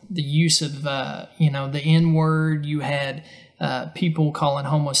racism, the use of, the N-word, you had people calling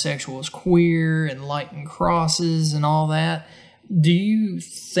homosexuals queer and lighting crosses and all that. Do you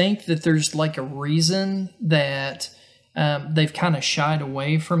think that there's like a reason that they've kind of shied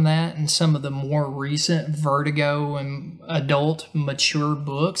away from that in some of the more recent Vertigo and adult mature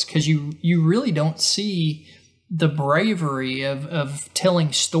books? Because you really don't see the bravery of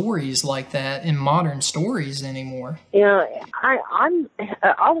telling stories like that in modern stories anymore. Yeah,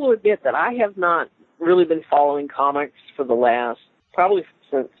 I will admit that I have not really been following comics for the last, probably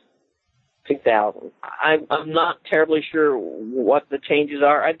since 2000. I'm not terribly sure what the changes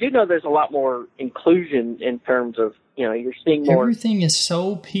are. I do know there's a lot more inclusion in terms of, you're seeing more. Everything is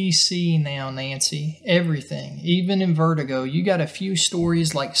so PC now, Nancy. Everything. Even in Vertigo, you got a few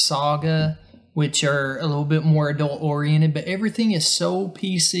stories like Saga, which are a little bit more adult-oriented, but everything is so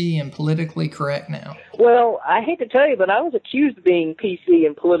PC and politically correct now. Well, I hate to tell you, but I was accused of being PC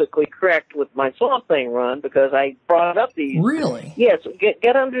and politically correct with my Swamp Thing run because I brought up these. Really? Yes. Get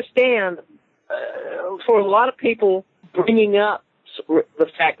to understand, for a lot of people, bringing up the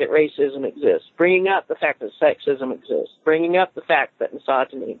fact that racism exists, bringing up the fact that sexism exists, bringing up the fact that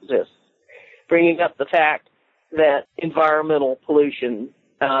misogyny exists, bringing up the fact that environmental pollution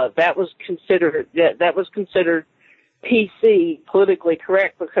that was considered PC, politically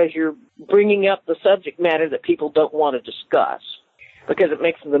correct, because you're bringing up the subject matter that people don't want to discuss because it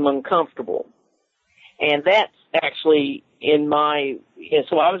makes them uncomfortable. And that's actually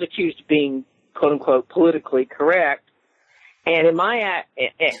so I was accused of being, quote unquote, politically correct. And in my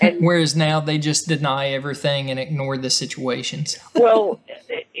whereas now they just deny everything and ignore the situations. Well,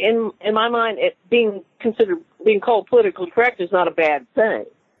 in my mind, being called politically correct is not a bad thing.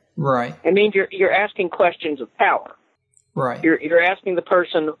 Right. It means you're asking questions of power. Right. You're asking the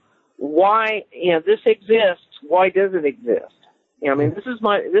person why this exists. Why does it exist? I mean, this is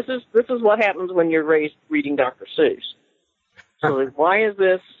what happens when you're raised reading Dr. Seuss. So why is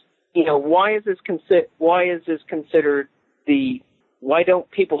this? Why is this considered why don't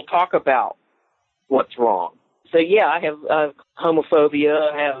people talk about what's wrong? So yeah, I have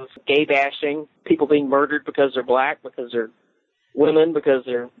homophobia, I have gay bashing, people being murdered because they're black, because they're women, because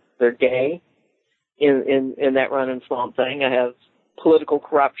they're gay. In that run in Swamp Thing, I have political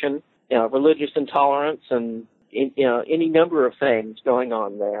corruption, religious intolerance, and any number of things going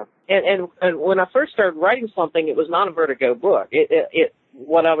on there. And when I first started writing Swamp Thing, it was not a Vertigo book.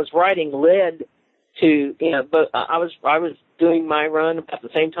 What I was writing led to, but I was doing my run about the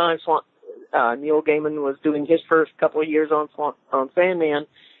same time Neil Gaiman was doing his first couple of years on Sandman,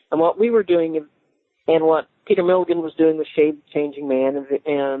 and what we were doing, and what Peter Milligan was doing with Shade Changing Man,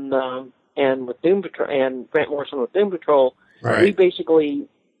 and with Doom Patrol, and Grant Morrison with Doom Patrol. Right. We basically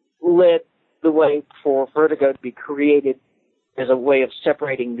led the way for Vertigo to be created as a way of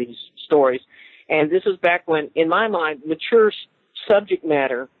separating these stories. And this is back when, in my mind, mature subject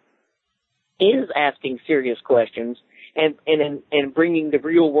matter is asking serious questions and bringing the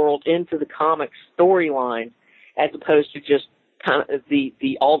real world into the comic storyline, as opposed to just kind of the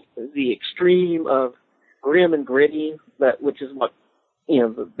extreme of grim and gritty, which is what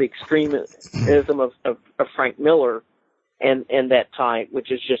the extremism of Frank Miller and that type,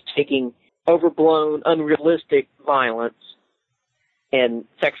 which is just taking overblown, unrealistic violence and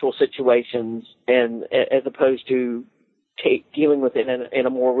sexual situations, and as opposed to dealing with it in a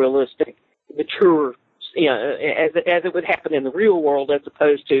more realistic, mature as it would happen in the real world, as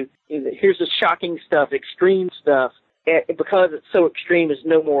opposed to, here's the shocking stuff, extreme stuff. Because it's so extreme, it's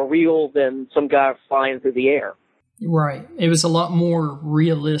no more real than some guy flying through the air. Right. It was a lot more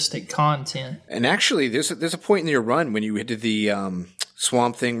realistic content. And actually, there's a point in your run when you did the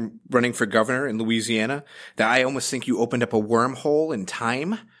Swamp Thing running for governor in Louisiana that I almost think you opened up a wormhole in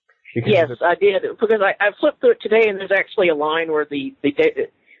time. Yes, I did, because I flipped through it today, and there's actually a line where the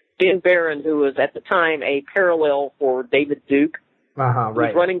Ben Barron, who was at the time a parallel for David Duke, right,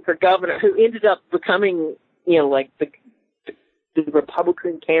 was running for governor, who ended up becoming, like the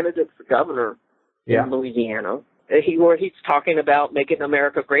Republican candidate for governor in Louisiana. He's talking about making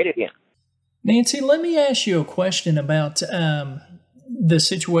America great again. Nancy, let me ask you a question about the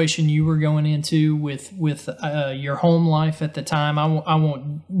situation you were going into with your home life at the time. I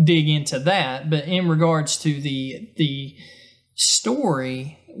won't dig into that, but in regards to the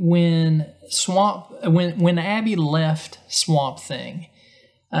story when Abby left Swamp Thing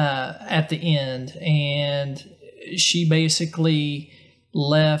at the end, and she basically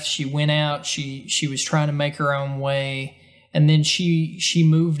left. She went out. She was trying to make her own way, and then she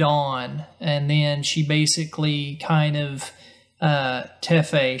moved on, and then she basically kind of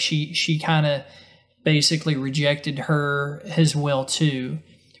Tefe. She kind of basically rejected her as well too.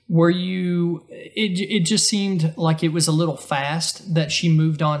 Were you? It just seemed like it was a little fast that she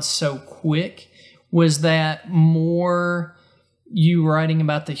moved on so quick. Was that more you writing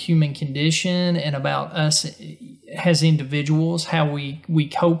about the human condition and about us as individuals, how we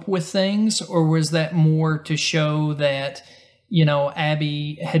cope with things, or was that more to show that,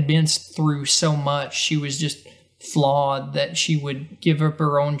 Abby had been through so much, she was just flawed, that she would give up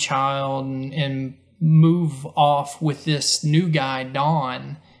her own child and move off with this new guy,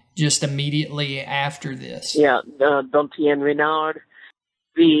 Don, just immediately after this? Yeah, Dontien Renard.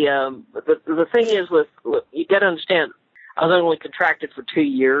 The thing is with you got to understand, I was only contracted for 2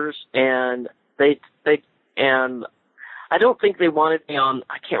 years, and and I don't think they wanted me on.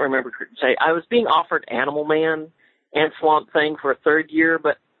 I can't remember to say. I was being offered Animal Man and Swamp Thing for a third year,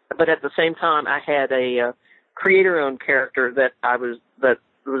 but at the same time, I had a creator-owned character that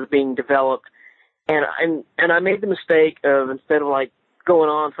was being developed, and I made the mistake of, instead of like going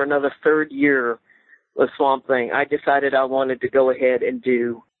on for another third year with Swamp Thing, I decided I wanted to go ahead and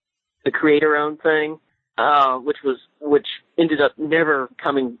do the creator-owned thing, which ended up never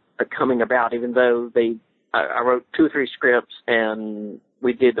coming about, even though I wrote 2 or 3 scripts, and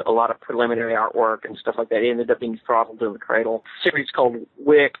we did a lot of preliminary artwork and stuff like that. It ended up being Throttled in the Cradle. A series called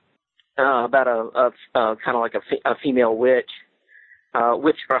Wick, about a kind of like a female witch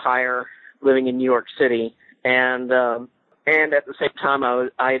for hire living in New York City, and at the same time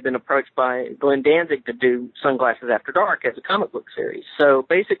I had been approached by Glenn Danzig to do Sunglasses After Dark as a comic book series. So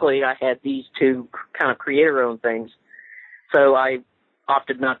basically I had these 2 kind of creator-owned things. So I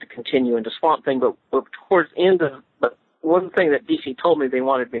opted not to continue into Swamp Thing, but towards the end of, but one thing that DC told me they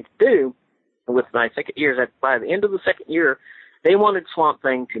wanted me to do with my second year is that by the end of the second year, they wanted Swamp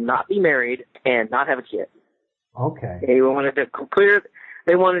Thing to not be married and not have a kid. Okay. They wanted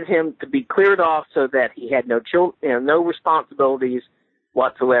him to be cleared off so that he had no children, no responsibilities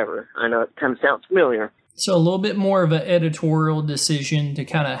whatsoever. I know it kind of sounds familiar. So a little bit more of an editorial decision to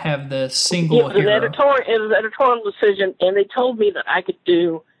kind of have the single hero. It was an editorial decision, and they told me that I could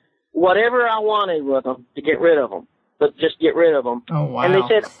do whatever I wanted with them to get rid of them, but just get rid of them. Oh, wow. And they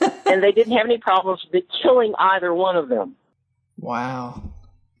said, and they didn't have any problems with killing either one of them. Wow.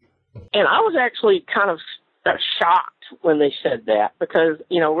 And I was actually kind of shocked when they said that, because,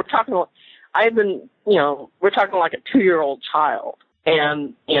 we're talking like a 2-year-old child.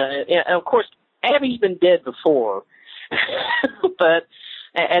 And of course, Abby's been dead before, but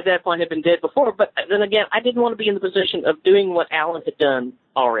at that point had been dead before. But then again, I didn't want to be in the position of doing what Alan had done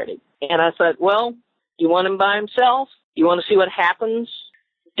already. And I said, well, you want him by himself? You want to see what happens?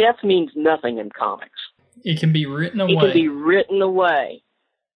 Death means nothing in comics. It can be written away. It can be written away.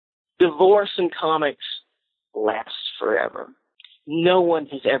 Divorce in comics lasts forever. No one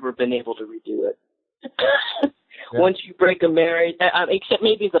has ever been able to redo it. Once you break a marriage, except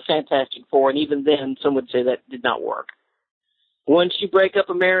maybe the Fantastic Four, and even then, some would say that did not work. Once you break up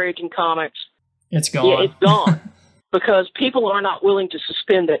a marriage in comics, it's gone. Yeah, it's gone. Because people are not willing to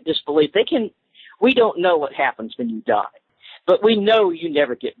suspend that disbelief. We don't know what happens when you die, but we know you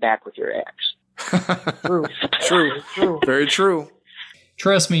never get back with your ex. True. Very true.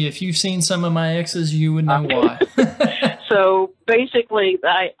 Trust me, if you've seen some of my exes, you would know why. So basically,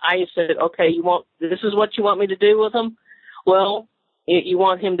 I said, okay, this is what you want me to do with him? Well, you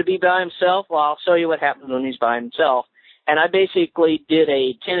want him to be by himself? Well, I'll show you what happens when he's by himself. And I basically did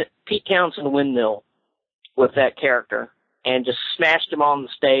a Pete Townsend windmill with that character and just smashed him on the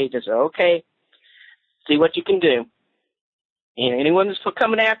stage and said, okay, see what you can do. And anyone that's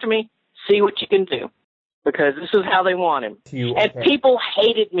coming after me, see what you can do. Because this is how they want him. And people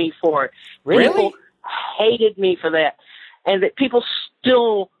hated me for it. Really? People hated me for that. And that people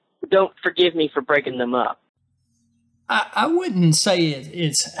still don't forgive me for breaking them up. I wouldn't say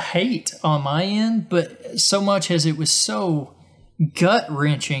it's hate on my end, but so much as it was so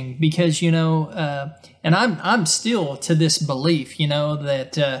gut-wrenching because, and I'm still to this belief,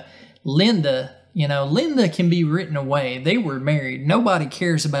 that Linda can be written away. They were married. Nobody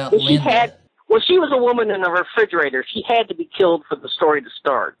cares about Linda. She was a woman in a refrigerator. She had to be killed for the story to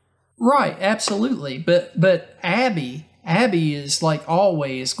start. Right, absolutely. But Abby is like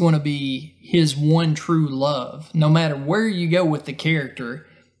always going to be his one true love. No matter where you go with the character,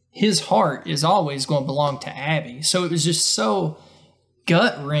 his heart is always going to belong to Abby. So it was just so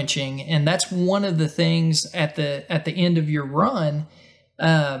gut-wrenching, and that's one of the things at the end of your run.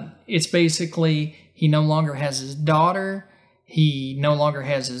 It's basically he no longer has his daughter, he no longer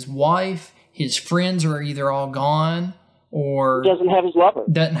has his wife, his friends are either all gone or doesn't have his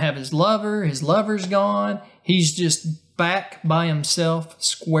lover. His lover's gone. He's just back by himself,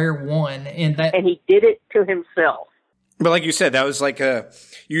 square one, and he did it to himself. But like you said, that was like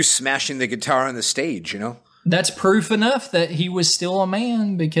you smashing the guitar on the stage, That's proof enough that he was still a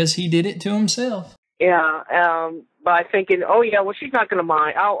man because he did it to himself. Yeah, by thinking, oh yeah, well she's not going to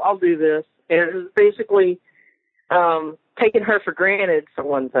mind. I'll do this, and it was basically taking her for granted for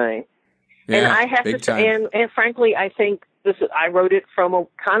one thing. Yeah, and I have big to, time. and frankly, I think I wrote it from a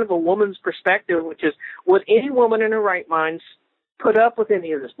kind of a woman's perspective, which is, would any woman in her right mind put up with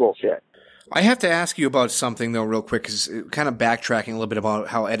any of this bullshit? I have to ask you about something, though, real quick, because kind of backtracking a little bit about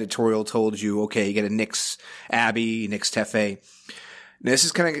how editorial told you, okay, you got to nix Abby, nix Tefe. Now, this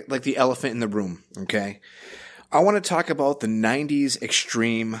is kind of like the elephant in the room, okay? I want to talk about the 90s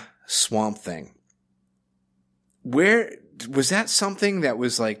extreme Swamp Thing. Where was that something that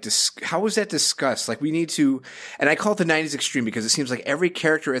was like, how was that discussed? Like, we need to, and I call it the 90s extreme because it seems like every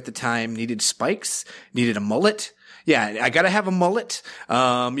character at the time needed spikes, needed a mullet. Yeah, I gotta have a mullet.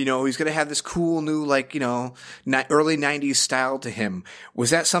 He's gotta have this cool new, like, early 90s style to him.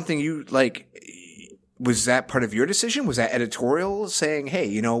 Was that something you, like, was that part of your decision? Was that editorial saying, hey,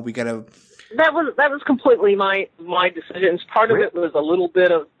 we gotta... That was completely my decisions. Part of it was a little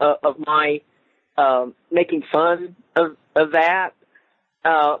bit of my making fun of that.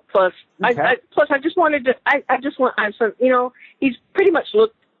 Plus, okay. I just wanted to. I said, he's pretty much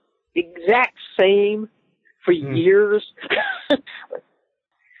looked the exact same for years.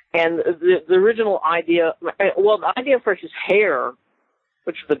 And the original idea, the idea for his hair,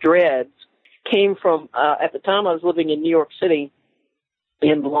 which was the dreads, came from at the time I was living in New York City,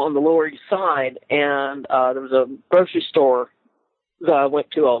 on the Lower East Side, and there was a grocery store that I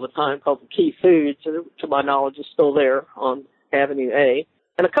went to all the time called the Key Foods, and to my knowledge is still there on Avenue A.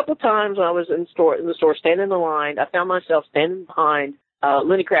 And a couple of times when I was in the store standing in the line, I found myself standing behind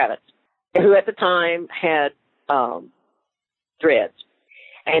Lenny Kravitz, who at the time had dreads.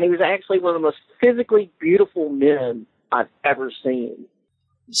 And he was actually one of the most physically beautiful men I've ever seen.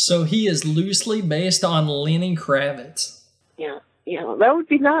 So he is loosely based on Lenny Kravitz. Yeah, that would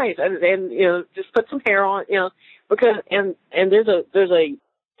be nice. And just put some hair on, because and there's a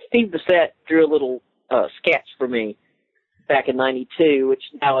Steve Bissett drew a little sketch for me back in '92, which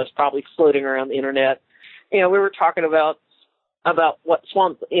now is probably floating around the internet. We were talking about what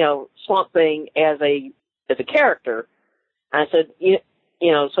Swamp Thing as a character. I said,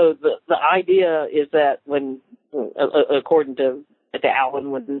 so the idea is that when, according to Alan,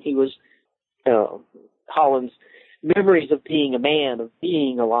 when he was Holland's memories of being a man, of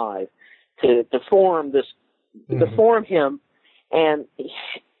being alive, to form this, to form him, and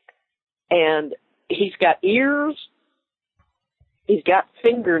he's got ears, he's got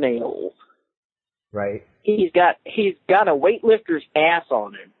fingernails, right? He's got a weightlifter's ass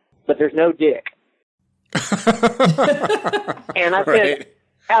on him, but there's no dick. And I said,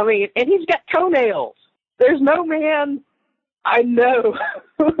 and he's got toenails. There's no man I know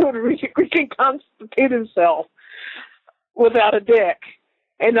who can constitute himself without a dick.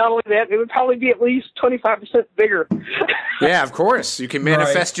 And not only that, it would probably be at least 25% bigger. Yeah, of course. You can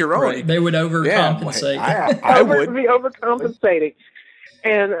manifest your own. Right. They would overcompensate. Yeah, I would be overcompensating.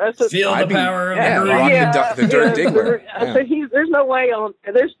 And feel the power of the dirt diggler. So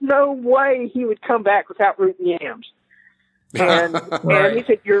there's no way he would come back without rooting yams. And and he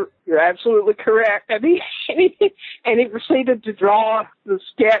said, "You're absolutely correct." And he proceeded to draw the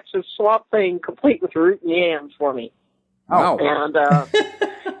sketch of Swamp Thing complete with root and yams for me. Oh, and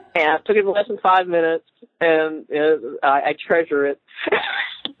And it took him less than 5 minutes, and I treasure it.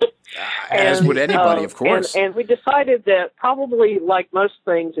 As would anybody, of course. And we decided that probably, like most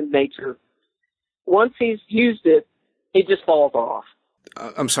things in nature, once he's used it, it just falls off.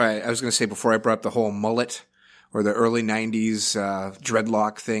 I'm sorry, I was going to say before I brought up the whole mullet or the early 90s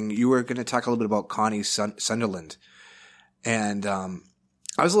dreadlock thing, you were going to talk a little bit about Connie Sunderland. And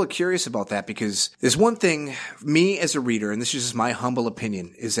I was a little curious about that because there's one thing, me as a reader, and this is just my humble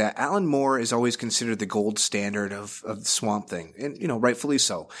opinion, is that Alan Moore is always considered the gold standard of the Swamp Thing, and, you know, rightfully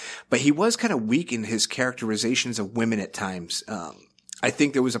so. But he was kind of weak in his characterizations of women at times. I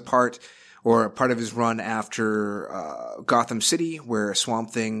think there was a part of his run after Gotham City where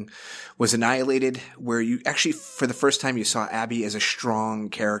Swamp Thing was annihilated, where you actually, for the first time, you saw Abby as a strong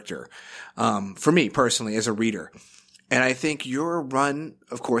character. For me, personally, as a reader. And I think your run,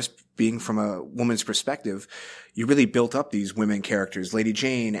 of course, being from a woman's perspective, you really built up these women characters, Lady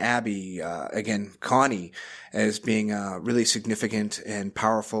Jane, Abby, again, Connie, as being really significant and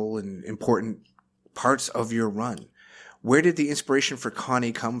powerful and important parts of your run. Where did the inspiration for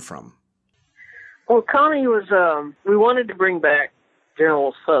Connie come from? Well, Connie was, we wanted to bring back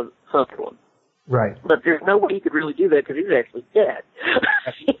General Sutherland. Right. But there's no way you could really do that because he's actually dead.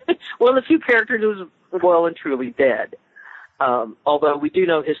 One of the few characters who's well and truly dead. Although we do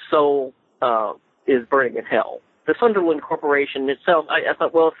know his soul is burning in hell. The Sunderland Corporation itself, I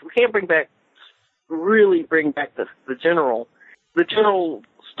thought, well, if we can't bring back the general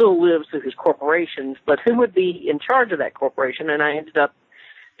still lives through his corporations, but who would be in charge of that corporation? And I ended up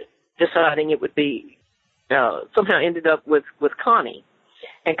deciding it would be, somehow ended up with Connie.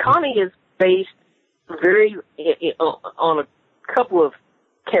 And Connie is based on a couple of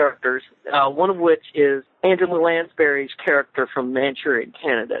characters, one of which is Angela Lansbury's character from Manchurian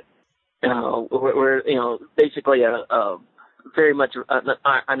Candidate, where basically a very much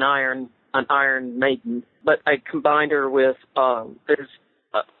an iron maiden. But I combined her with there's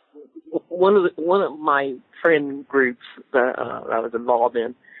one of my friend groups that I was involved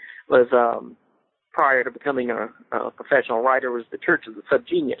in was prior to becoming a professional writer was the Church of the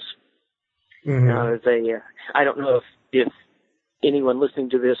Subgenius. Mm-hmm. I don't know if anyone listening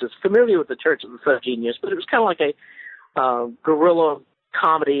to this is familiar with the Church of the Subgenius, but it was kind of like a guerrilla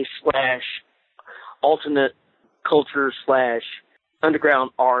comedy / alternate culture /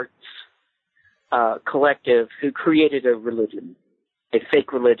 underground arts collective who created a religion, a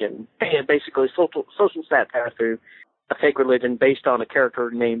fake religion, and basically social satire through a fake religion based on a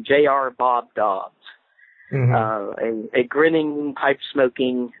character named J.R. Bob Dobbs, a grinning,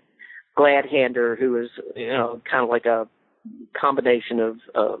 pipe-smoking glad-hander who was, kind of like a combination of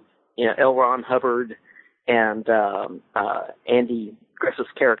L. Ron Hubbard and Andy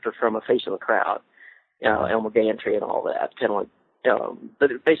Griffith's character from A Face of the Crowd, Elmer Gantry and all that, kind of like,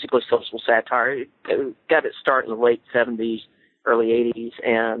 but it's basically social satire. It got its start in the late 70s, early 80s,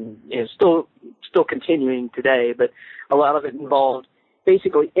 and still continuing today, but a lot of it involved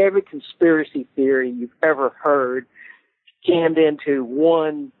basically every conspiracy theory you've ever heard jammed into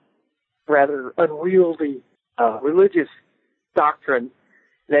one rather unwieldy religious doctrine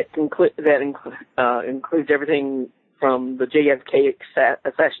that includes everything from the JFK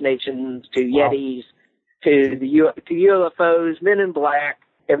assassinations to Yetis to UFOs, Men in Black,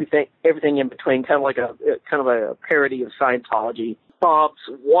 everything in between, kind of a parody of Scientology. Bob's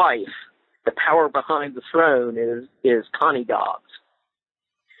wife, the power behind the throne, is Connie Dobbs,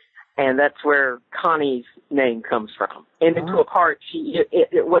 and that's where Connie's name comes from. And into a part,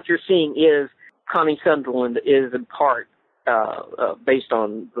 what you're seeing is Connie Sunderland is in part based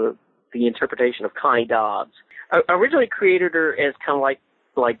on the interpretation of Connie Dobbs. I originally created her as kind of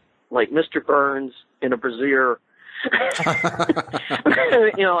like Mr. Burns in a brassiere.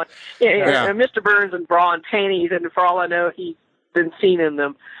 Mr. Burns in bra and panties, and for all I know, he's been seen in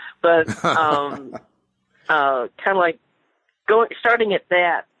them. But kind of like starting at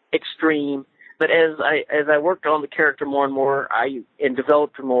that extreme. But as I worked on the character more and more, and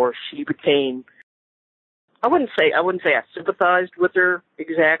developed her more, she became. I wouldn't say I sympathized with her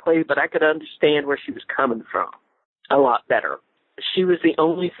exactly, but I could understand where she was coming from a lot better. She was the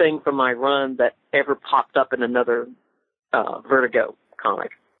only thing from my run that ever popped up in another Vertigo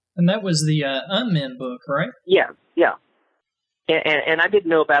comic. And that was the Unmen book, right? Yeah. And I didn't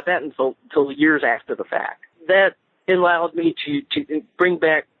know about that until years after the fact. That allowed me to bring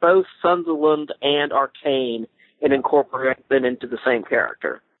back both Sunderland and Arcane and incorporate them into the same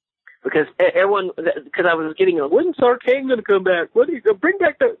character. Because I was getting, when's Arcane going to come back? What do you bring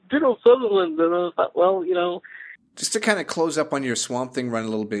back the General Sutherland? And I thought, well, Just to kind of close up on your Swamp Thing run a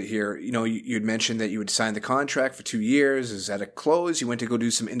little bit here, you'd mentioned that you had signed the contract for 2 years. Is that a close? You went to go do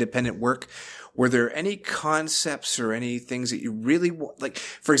some independent work. Were there any concepts or any things that you really like?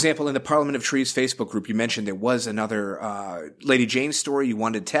 For example, in the Parliament of Trees Facebook group, you mentioned there was another Lady Jane story you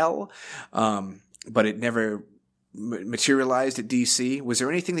wanted to tell, but it never materialized at DC. Was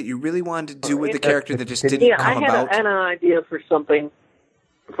there anything that you really wanted to do with the character that just didn't come about? I had an idea for something,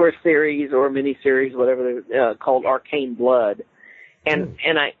 for a series or a mini-series, whatever, called Arcane Blood. And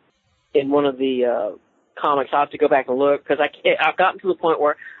I, in one of the comics, I have to go back and look, because I've gotten to the point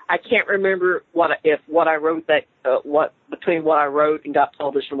where I can't remember what I wrote between what I wrote and got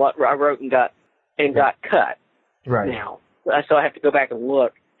published and what I wrote and got cut. Right. Now. So I have to go back and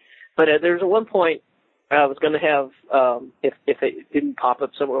look. But there's one point I was going to have, if it didn't pop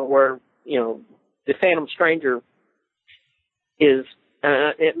up somewhere, where, the Phantom Stranger is,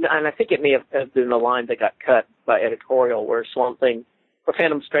 and I think it may have been a line that got cut by editorial, where Swamp Thing, or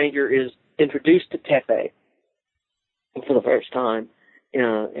Phantom Stranger, is introduced to Tefe for the first time,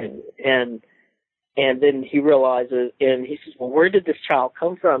 and then he realizes, and he says, well, where did this child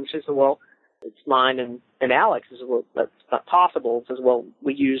come from? She says, well, it's mine and Alex. He says, well, that's not possible. He says, well,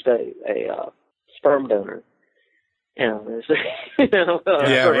 we used a sperm donor. Yeah,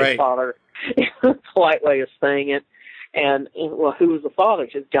 right. Father, polite way of saying it. And well, who was the father?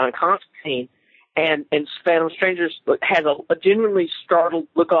 He says, John Constantine. And Phantom Stranger has a genuinely startled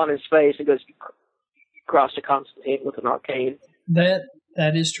look on his face and goes, you crossed a Constantine with an arcane. That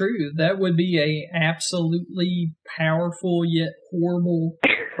is true. That would be a absolutely powerful yet horrible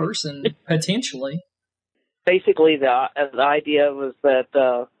person, potentially. Basically, the idea was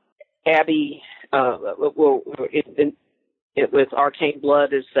that Abby, with Arcane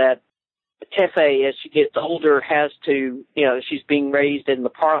Blood, is that Tefe, as she gets older, has to, she's being raised in the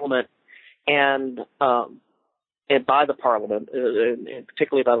Parliament and by the Parliament, and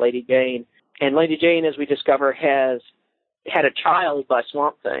particularly by Lady Jane. And Lady Jane, as we discover, has had a child by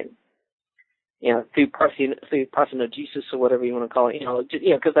Swamp Thing, through parthenogenesis or whatever you want to call it,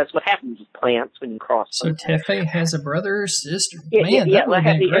 because that's what happens with plants when you cross them. So Tefe has a brother or sister? Yeah, Man, that would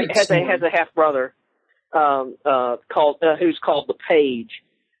be a great story. has a half brother, who's called the Page.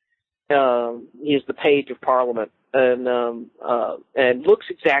 He is the Page of Parliament, and looks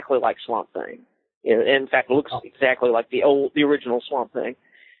exactly like Swamp Thing. In fact, looks exactly like the original Swamp Thing.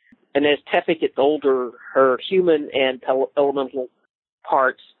 And as Tefe gets older, her human and elemental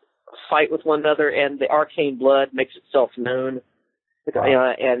parts fight with one another, and the arcane blood makes itself known.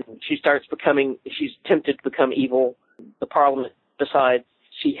 Wow. And she's tempted to become evil. The Parliament decides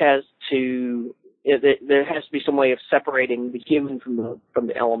there has to be some way of separating the human from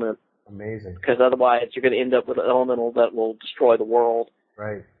the element. Amazing. Because otherwise you're going to end up with an elemental that will destroy the world.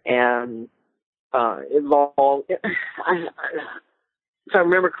 Right. And if I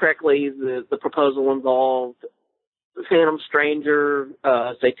remember correctly, the proposal involved Phantom Stranger,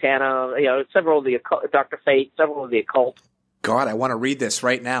 Zatanna, several of the Dr. Fate, several of the occult. God, I want to read this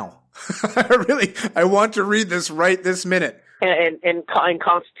right now. I want to read this right this minute. And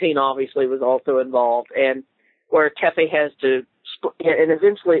Constantine obviously was also involved, and where Tefe has to, and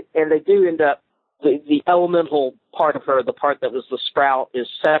eventually, and they do end up, the elemental part of her, the part that was the sprout, is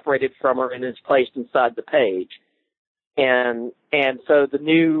separated from her and is placed inside the Page. And so the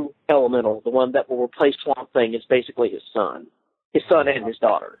new elemental, the one that will replace Swamp Thing, is basically his son and his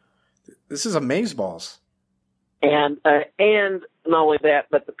daughter. This is amazeballs. And not only that,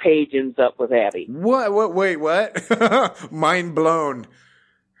 but the Page ends up with Abby. What? Wait, what? Mind blown.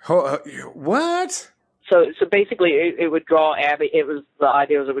 What? So basically, it would draw Abby. The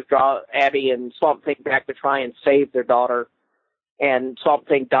idea was it would draw Abby and Swamp Thing back to try and save their daughter. And Swamp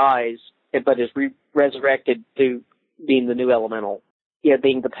Thing dies, but is resurrected to being the new elemental,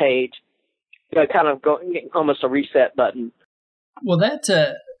 being the Page, kind of getting almost a reset button. Well, that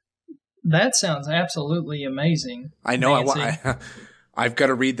sounds absolutely amazing. I know. I've got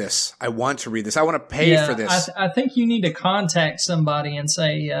to read this. I want to read this. I want to pay for this. I think you need to contact somebody and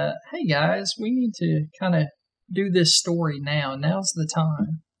say, "Hey guys, we need to kind of do this story now. Now's the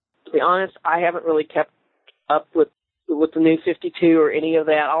time." To be honest, I haven't really kept up with the New 52 or any of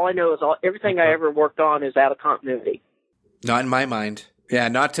that. All I know is everything I ever worked on is out of continuity. Not in my mind. Yeah,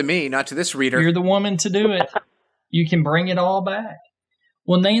 not to me, not to this reader. You're the woman to do it. You can bring it all back.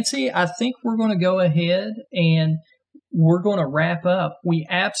 Well, Nancy, I think we're going to go ahead and we're going to wrap up. We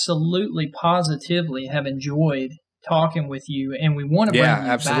absolutely, positively have enjoyed talking with you, and we want to bring you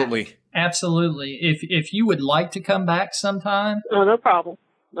absolutely. back. Absolutely. If you would like to come back sometime. No problem.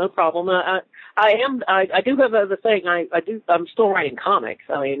 No problem. I am. I do have the thing. I'm still writing comics.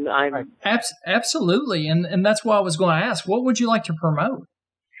 I mean, Absolutely, and that's why I was going to ask. What would you like to promote?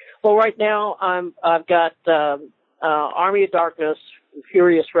 Well, right now I've got Army of Darkness.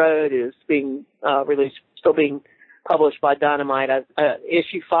 Furious Road is being released, still being published by Dynamite.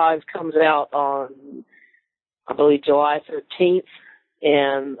 Issue 5 comes out on, I believe, July 13th,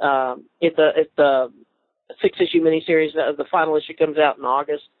 and it's a 6-issue miniseries. The final issue comes out in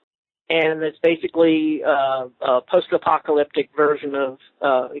August, and it's basically a post-apocalyptic version of.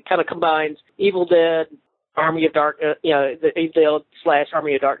 It kind of combines Evil Dead, Army of Darkness, the Evil Dead /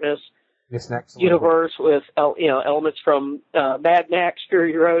 Army of Darkness universe with elements from Mad Max,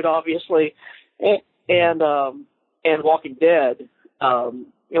 Fury Road, obviously, and Walking Dead,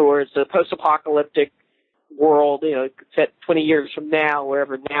 where it's a post-apocalyptic world, set 20 years from now,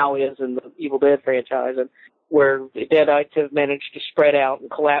 wherever now is in the Evil Dead franchise, and where the Deadites have managed to spread out and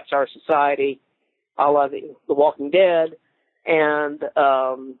collapse our society, a la the Walking Dead, and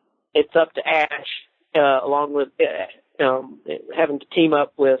it's up to Ash, along with having to team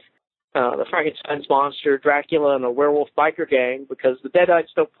up with the Frankenstein's monster, Dracula, and a werewolf biker gang, because the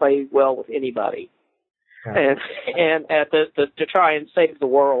Deadites don't play well with anybody, and to try and save the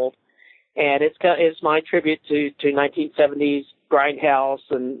world. And it's my tribute to 1970s grindhouse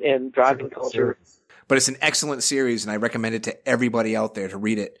and driving culture. But it's an excellent series, and I recommend it to everybody out there to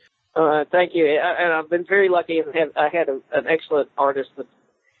read it. Thank you. And I've been very lucky, and I had an excellent artist, the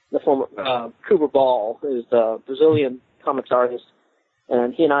former Cooper Ball, who's a Brazilian comics artist,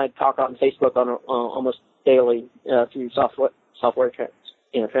 and he and I talk on Facebook on almost daily through software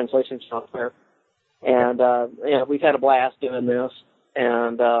translation software, and we've had a blast doing this.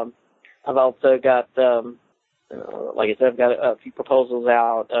 And I've also got, like I said, I've got a few proposals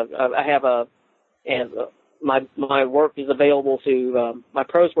out. I have my work is available through my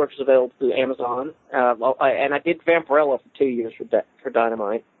prose work is available through Amazon, and I did Vampirella for 2 years for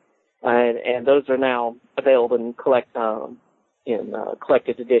Dynamite, and those are now available in collected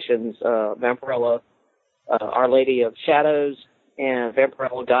editions. Vampirella, Our Lady of Shadows, and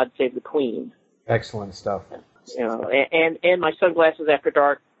Vampirella, God Save the Queen. Excellent stuff. And my Sunglasses After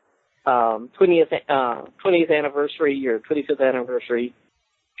Dark 20th anniversary or 25th anniversary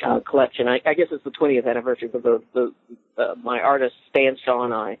collection. I guess it's the 20th anniversary, but my artist Stan Shaw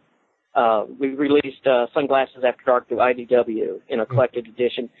and I we released Sunglasses After Dark through IDW in a collected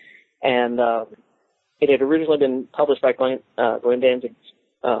edition, and it had originally been published by Glenn Danzig's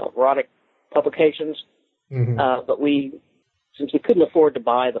erotic publications, but since we couldn't afford to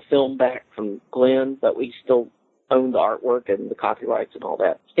buy the film back from Glenn, but we still owned the artwork and the copyrights and all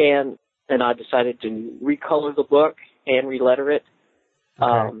that, Stan and I decided to recolor the book and reletter it,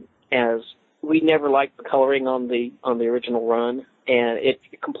 as we never liked the coloring on the original run, and it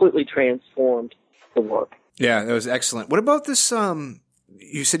completely transformed the work. Yeah, that was excellent. What about this?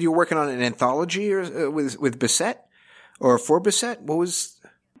 You said you were working on an anthology or with Bissett or for Bissett. What was?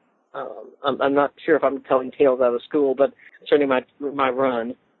 I'm not sure if I'm telling tales out of school, but concerning my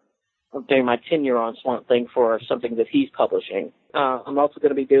run, during my tenure on Swamp Thing for something that he's publishing. I'm also going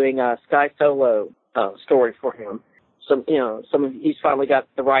to be doing a Sky Solo story for him. He's finally got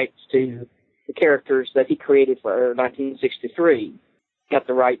the rights to the characters that he created for 1963. Got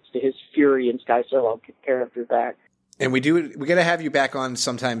the rights to his Fury and Sky Solo characters back. And we got to have you back on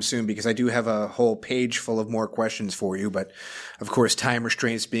sometime soon, because I do have a whole page full of more questions for you. But of course, time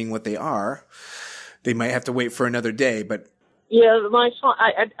restraints being what they are, they might have to wait for another day. But yeah,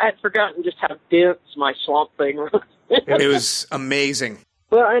 I'd forgotten just how dense my Swamp Thing was. It was amazing.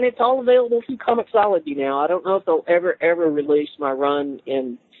 Well, and it's all available through Comixology now. I don't know if they'll ever release my run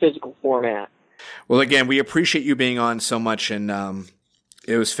in physical format. Well, again, we appreciate you being on so much, and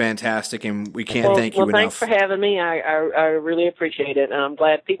it was fantastic, and we can't thank you enough. Thanks for having me. I really appreciate it, and I'm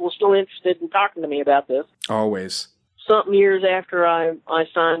glad people are still interested in talking to me about this. Always. Something years after I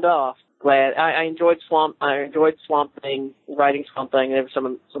signed off. Glad I enjoyed Swamp Thing, writing Swamp Thing. It was some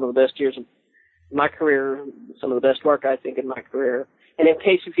of the best years of my career, some of the best work I think in my career. And in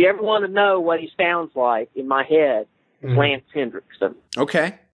case if you ever want to know what he sounds like in my head, it's Lance Hendrickson.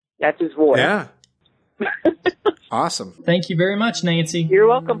 Okay. That's his voice. Yeah. Awesome. Thank you very much, Nancy. You're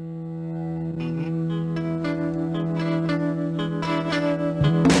welcome.